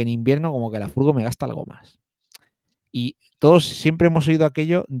mí como que en invierno como que la furgo me gasta algo más. Y todos siempre hemos oído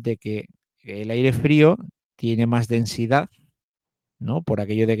aquello de que el aire frío tiene más densidad, ¿no? Por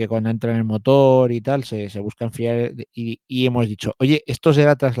aquello de que cuando entra en el motor y tal, se busca enfriar y hemos dicho, oye, ¿esto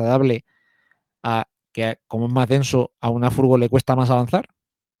será trasladable a que como es más denso, a una furgo le cuesta más avanzar?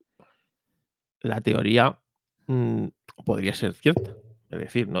 La teoría mm, podría ser cierta. Es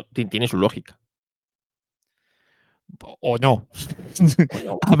decir, no, tiene su lógica. ¿O no?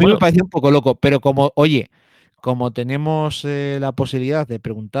 Bueno, A mí me bueno, parecía un poco loco, pero como, oye, como tenemos la posibilidad de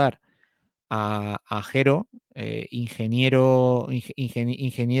preguntar a Jero, ingeniero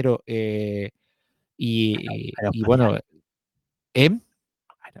y aeroespacial. bueno,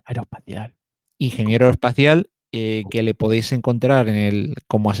 Aeroespacial. ingeniero espacial, que le podéis encontrar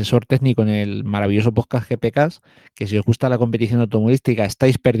como asesor técnico en el maravilloso podcast GPCast, que si os gusta la competición automovilística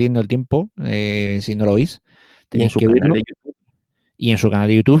estáis perdiendo el tiempo, si no lo oís, Y en tenéis su que canal oírlo, de YouTube. y en su canal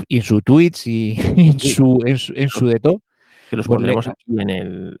de YouTube, y en su Twitch, y en su de todo, Que los pues pondremos aquí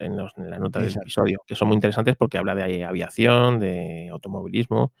en la nota del exacto. episodio, que son muy interesantes porque habla de aviación, de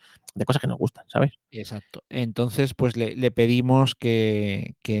automovilismo, de cosas que nos gustan, ¿sabes? Exacto. Entonces, pues le pedimos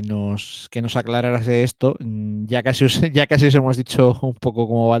que nos aclarase esto. Ya casi os hemos dicho un poco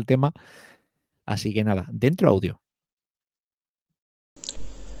cómo va el tema. Así que nada, dentro audio.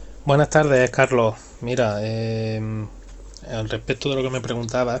 Buenas tardes, Carlos. Mira, al respecto de lo que me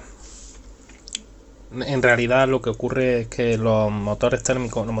preguntabas, en realidad lo que ocurre es que los motores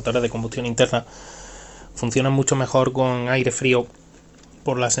térmicos, los motores de combustión interna, funcionan mucho mejor con aire frío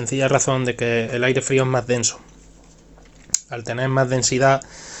por la sencilla razón de que el aire frío es más denso. Al tener más densidad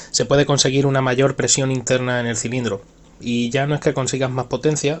se puede conseguir una mayor presión interna en el cilindro. Y ya no es que consigas más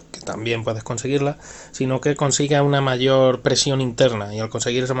potencia, que también puedes conseguirla, sino que consigas una mayor presión interna. Y al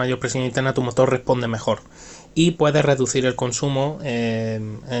conseguir esa mayor presión interna tu motor responde mejor. Y puedes reducir el consumo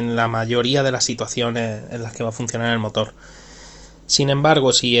en la mayoría de las situaciones en las que va a funcionar el motor. Sin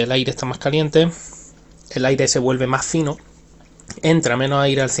embargo, si el aire está más caliente, el aire se vuelve más fino, entra menos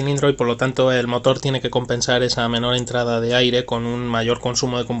aire al cilindro y por lo tanto el motor tiene que compensar esa menor entrada de aire con un mayor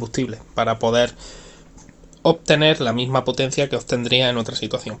consumo de combustible para poder obtener la misma potencia que obtendría en otra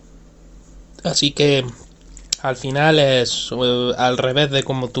situación. Así que al final es al revés de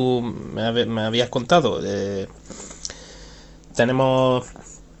como tú me habías contado. Tenemos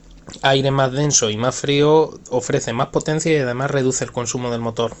aire más denso y más frío, ofrece más potencia y además reduce el consumo del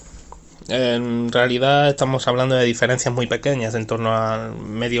motor. En realidad estamos hablando de diferencias muy pequeñas, en torno a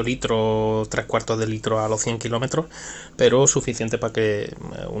medio litro, tres cuartos de litro a los 100 kilómetros, pero suficiente para que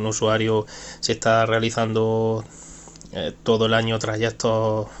un usuario, si está realizando todo el año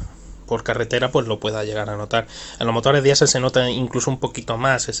trayectos por carretera, pues lo pueda llegar a notar. En los motores diésel se nota incluso un poquito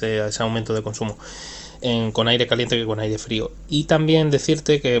más ese aumento de consumo con aire caliente que con aire frío. Y también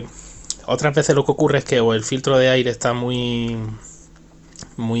decirte que otras veces lo que ocurre es que o el filtro de aire está muy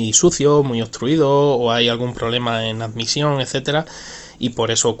sucio, muy obstruido, o hay algún problema en admisión, etcétera, y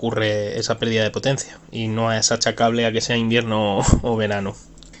por eso ocurre esa pérdida de potencia y no es achacable a que sea invierno o verano.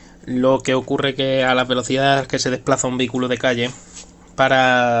 Lo que ocurre que a las velocidades que se desplaza un vehículo de calle,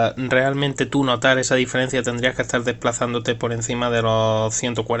 para realmente tú notar esa diferencia tendrías que estar desplazándote por encima de los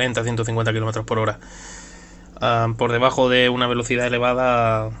 140-150 km por hora. Por debajo de una velocidad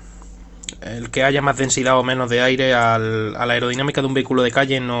elevada, el que haya más densidad o menos de aire a la aerodinámica de un vehículo de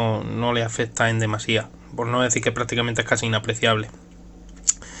calle no le afecta en demasía, por no decir que prácticamente es casi inapreciable.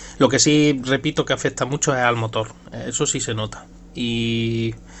 Lo que sí, repito, que afecta mucho es al motor, eso sí se nota.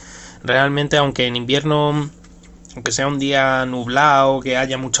 Y realmente, aunque en invierno, aunque sea un día nublado, que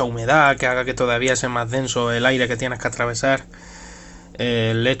haya mucha humedad, que haga que todavía sea más denso el aire que tienes que atravesar,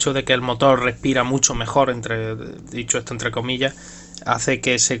 el hecho de que el motor respira mucho mejor, dicho esto entre comillas, hace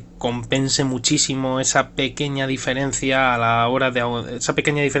que se compense muchísimo esa pequeña diferencia a la hora de esa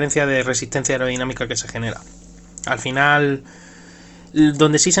pequeña diferencia de resistencia aerodinámica que se genera. Al final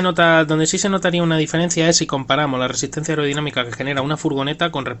Donde sí se notaría una diferencia es si comparamos la resistencia aerodinámica que genera una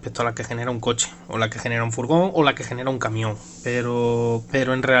furgoneta con respecto a la que genera un coche, o la que genera un furgón, o la que genera un camión. Pero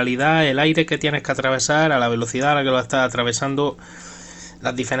en realidad el aire que tienes que atravesar, a la velocidad a la que lo estás atravesando,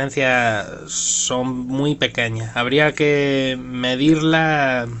 las diferencias son muy pequeñas. Habría que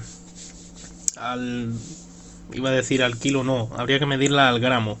medirla al... Iba a decir al kilo, no. Habría que medirla al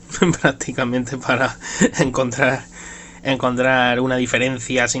gramo, prácticamente, para encontrar una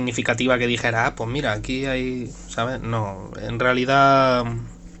diferencia significativa que dijera, ah, pues mira, aquí hay, ¿sabes? No, en realidad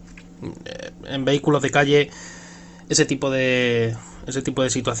en vehículos de calle ese tipo de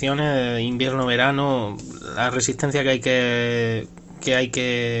situaciones, invierno, verano, la resistencia que hay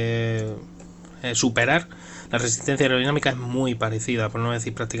que superar, la resistencia aerodinámica es muy parecida, por no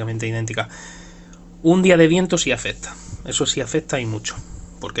decir prácticamente idéntica. Un día de viento sí afecta, eso sí afecta y mucho,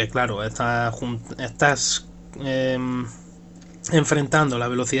 porque claro, estás enfrentando la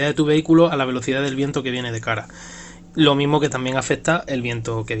velocidad de tu vehículo a la velocidad del viento que viene de cara. Lo mismo que también afecta el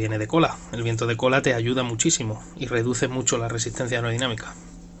viento que viene de cola. El viento de cola te ayuda muchísimo y reduce mucho la resistencia aerodinámica.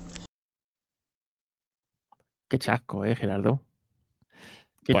 Qué chasco, Gerardo.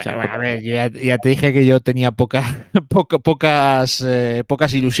 Qué Bueno, chasco. a ver, ya te dije que yo tenía pocas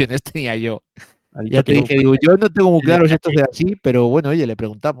ilusiones tenía yo. Ha Ya dicho que te dije, digo, yo no tengo muy de claro si esto calle, es así, pero bueno, oye, le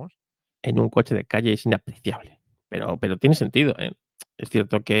preguntamos. en un coche de calle es inapreciable. Pero tiene sentido, ¿eh? Es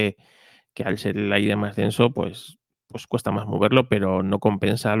cierto que al ser el aire más denso, pues cuesta más moverlo, pero no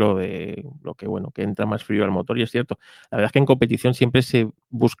compensa bueno, que entra más frío al motor, y es cierto. La verdad es que en competición siempre se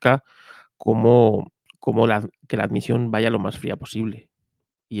busca cómo, que la admisión vaya lo más fría posible.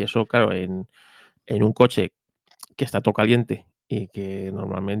 Y eso, claro, en un coche que está todo caliente y que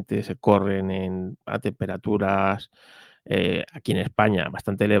normalmente se corren a temperaturas aquí en España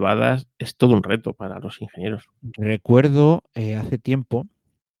bastante elevadas, es todo un reto para los ingenieros. Recuerdo hace tiempo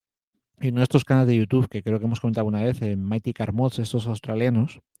en uno de estos canales de YouTube que creo que hemos comentado una vez, en Mighty Car Mods, estos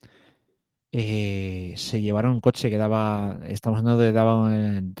australianos, se llevaron un coche que estamos hablando daba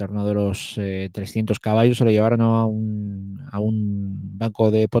en torno de los 300 caballos, se lo llevaron a un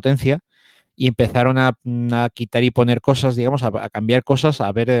banco de potencia y empezaron a quitar y poner cosas, digamos, a cambiar cosas,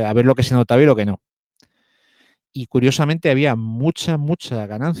 a ver lo que se notaba y lo que no. Y curiosamente había mucha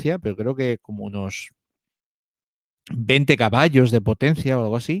ganancia, pero creo que como unos 20 caballos de potencia o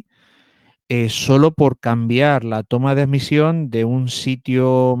algo así, solo por cambiar la toma de admisión de un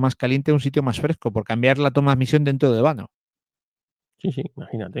sitio más caliente a un sitio más fresco, por cambiar la toma de admisión dentro de vano. Sí, sí,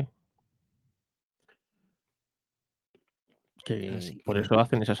 imagínate. Así Por que, eso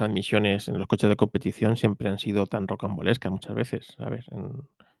hacen esas admisiones en los coches de competición, siempre han sido tan rocambolescas muchas veces, ¿sabes? En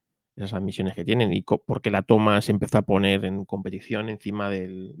esas admisiones que tienen, y porque la toma se empezó a poner en competición encima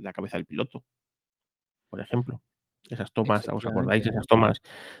de la cabeza del piloto, por ejemplo. Esas tomas, ¿os acordáis efectivamente. de esas tomas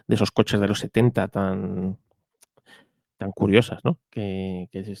de esos coches de los 70 tan curiosas, ¿no? Que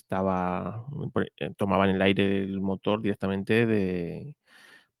tomaban el aire del motor directamente de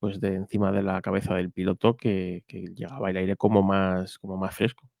encima de la cabeza del piloto, que llegaba el aire como más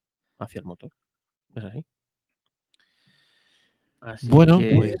fresco hacia el motor. Es así. Así Bueno,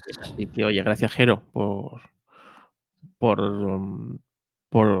 que, pues así que oye, gracias, Jero, por,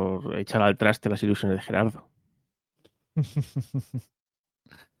 por echar al traste las ilusiones de Gerardo.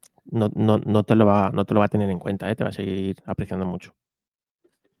 No te lo va a tener en cuenta, ¿eh? Te va a seguir apreciando mucho.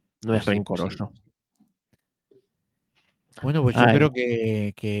 No es pues sí, pues sí. rencoroso. Bueno, pues yo Ay, creo que,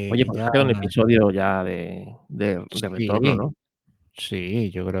 oye, que pues ya ha quedado un episodio ya de retorno, sí, ¿no? sí,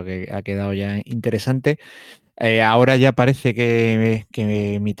 yo creo que ha quedado ya interesante. Ahora ya parece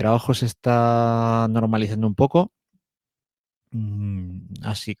que mi trabajo se está normalizando un poco.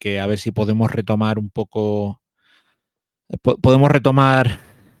 Así que a ver si podemos retomar un poco, podemos retomar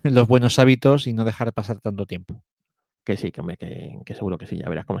los buenos hábitos y no dejar pasar tanto tiempo. Que sí, que, hombre, que seguro que sí, ya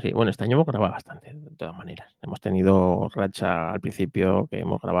verás cómo sí. Bueno, este año hemos grabado bastante, de todas maneras. Hemos tenido racha al principio que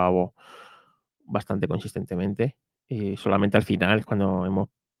hemos grabado bastante consistentemente, y solamente al final es cuando hemos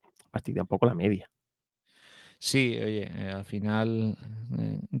fastidiado un poco la media. Sí, oye, al final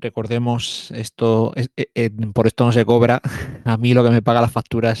recordemos esto, por esto no se cobra. A mí lo que me paga las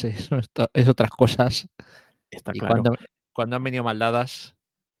facturas es otras cosas. Está Y claro cuando han venido mal dadas,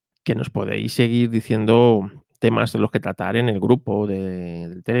 que nos podéis seguir diciendo temas de los que tratar en el grupo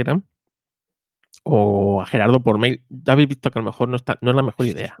del Telegram, o a Gerardo por mail. Ya habéis visto que a lo mejor no es la mejor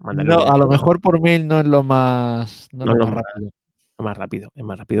idea mandarle un no, mail a a lo Gerardo. mejor por mail no es no es No lo es lo más más, rápido. lo más rápido. Es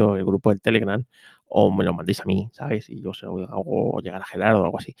más rápido el grupo del Telegram, o me lo mandéis a mí, ¿sabes? Y yo se lo hago llegar a Gerardo o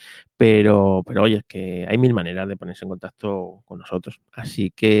algo así. Pero oye, es que hay mil maneras de ponerse en contacto con nosotros.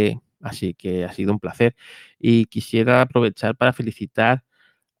 Así que Así que ha sido un placer. Y quisiera aprovechar para felicitar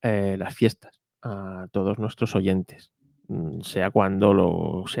las fiestas a todos nuestros oyentes, sea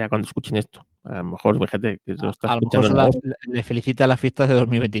cuando escuchen esto. A lo mejor, fíjate, que lo está A lo mejor escuchando en agosto. le felicita las fiestas de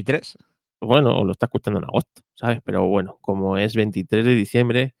 2023. Bueno, o lo está escuchando en agosto, ¿sabes? Pero bueno, como es 23 de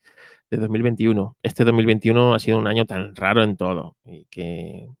diciembre de 2021, este 2021 ha sido un año tan raro en todo y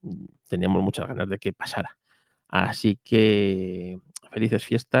que teníamos muchas ganas de que pasara. Así que felices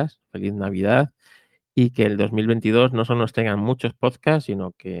fiestas, feliz Navidad y que el 2022 no solo nos tengan muchos podcasts,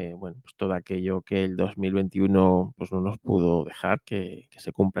 sino que, bueno, pues todo aquello que el 2021 pues no nos pudo dejar, que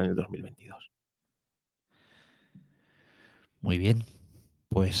se cumpla en el 2022. Muy bien.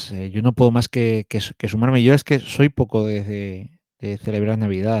 Pues yo no puedo más que sumarme. Yo es que soy poco de celebrar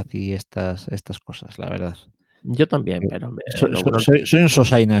Navidad y estas cosas, la verdad. Yo también, pero Soy un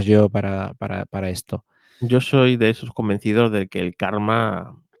sosainas yo para esto. yo soy de esos convencidos de que el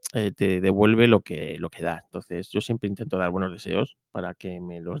karma te devuelve lo que da. Entonces, yo siempre intento dar buenos deseos para que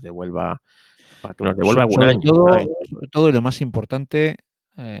me los devuelva, para que nos devuelva algún Sobre año, ¿sabes? todo y lo más importante,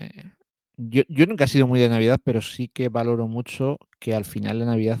 yo nunca he sido muy de Navidad, pero sí que valoro mucho que al final la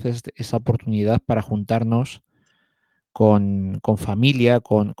Navidad es esa oportunidad para juntarnos con familia,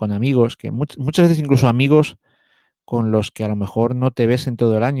 con amigos, que muchas veces incluso amigos con los que a lo mejor no te ves en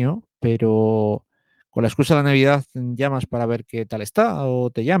todo el año, pero con la excusa de la Navidad llamas para ver qué tal está, o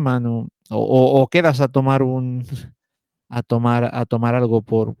te llaman, o quedas a tomar a tomar algo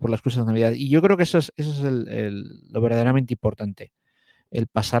por la excusa de Navidad. Y yo creo que eso es lo verdaderamente importante, el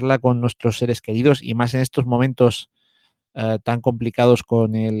pasarla con nuestros seres queridos y más en estos momentos tan complicados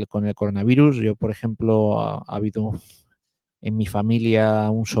con el coronavirus. Yo, por ejemplo, ha habido en mi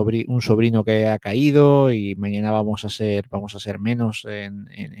familia un sobrino que ha caído y mañana vamos a ser menos en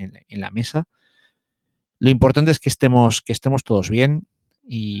la mesa. Lo importante es que estemos todos bien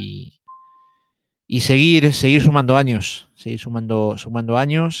y seguir sumando años, seguir sumando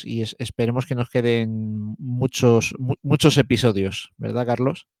años y esperemos que nos queden muchos episodios, ¿verdad,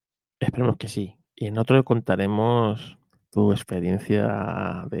 Carlos? Esperemos que sí. Y en otro contaremos tu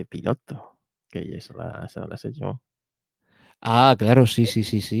experiencia de piloto, que esa la sé yo. Ah, claro, sí,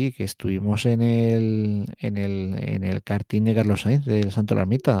 que estuvimos en el karting de Carlos Sainz, del Santo de la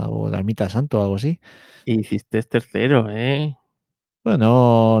Ermita, o de la Ermita Santo, o algo así. Y hiciste tercero, ¿eh?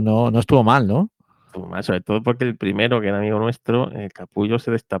 Bueno, no estuvo mal, ¿no? Sobre todo porque el primero, que era amigo nuestro, el capullo se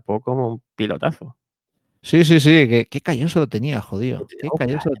destapó como un pilotazo. Sí, qué calloso lo tenía, jodido. Qué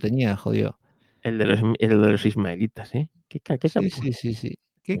calloso lo tenía, jodido. El de los ismaelitas, ¿eh? Sí.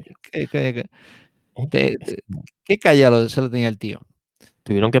 Qué callado se lo tenía el tío.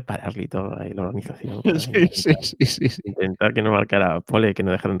 Tuvieron que pararle y todo ahí la organización. Sí. Intentar que no marcara pole, que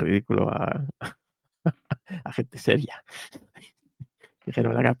no dejaran ridículo a gente seria.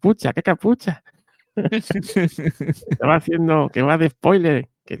 Dijeron, la capucha, ¿qué capucha? Estaba haciendo, que va de spoiler,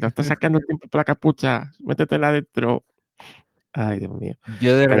 que no está sacando tiempo por la capucha, métetela adentro. Ay, Dios mío.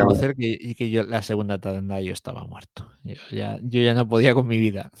 Yo he de reconocer que yo la segunda tanda yo estaba muerto. Yo ya no podía con mi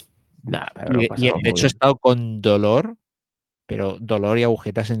vida. Y de hecho he estado con dolor, pero dolor y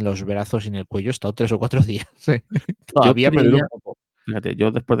agujetas en los brazos y en el cuello. He estado 3 o 4 días. Todavía me duele un poco. Fíjate, yo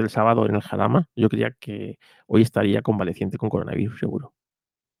después del sábado en el Jarama, yo creía que hoy estaría convaleciente con coronavirus, seguro.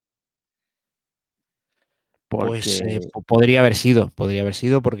 Pues podría haber sido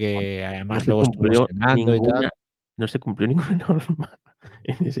porque además luego estuvimos cenando y tal. No se cumplió ninguna norma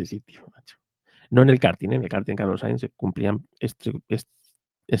en ese sitio, macho. No en el karting, Carlos Sainz se cumplían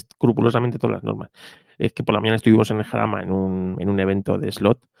escrupulosamente todas las normas. Es que por la mañana estuvimos en el Jarama en un evento de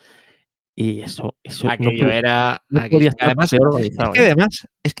slot y eso aquello era podía estar peor organizado.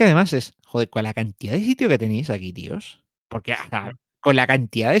 Es que además es, joder, con la cantidad de sitio que tenéis aquí, tíos, porque con la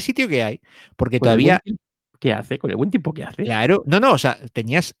cantidad de sitio que hay, porque todavía ¿Qué hace? ¿Con el buen tiempo que hace? Claro, no, o sea,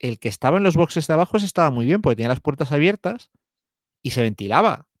 tenías el que estaba en los boxes de abajo estaba muy bien porque tenía las puertas abiertas y se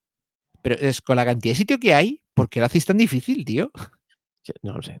ventilaba. Pero es con la cantidad de sitio que hay, ¿por qué lo hacéis tan difícil, tío?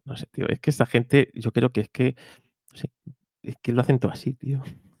 No lo sé, tío. Es que esta gente, yo creo que es que lo hacen todo así, tío.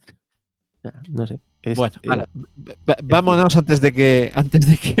 No sé. Bueno, vámonos antes de que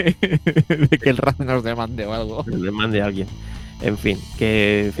el RAF nos demande o algo. Nos demande a alguien. En fin,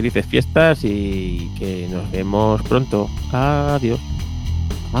 que felices fiestas y que nos vemos pronto. Adiós.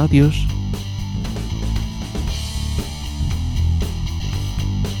 Adiós.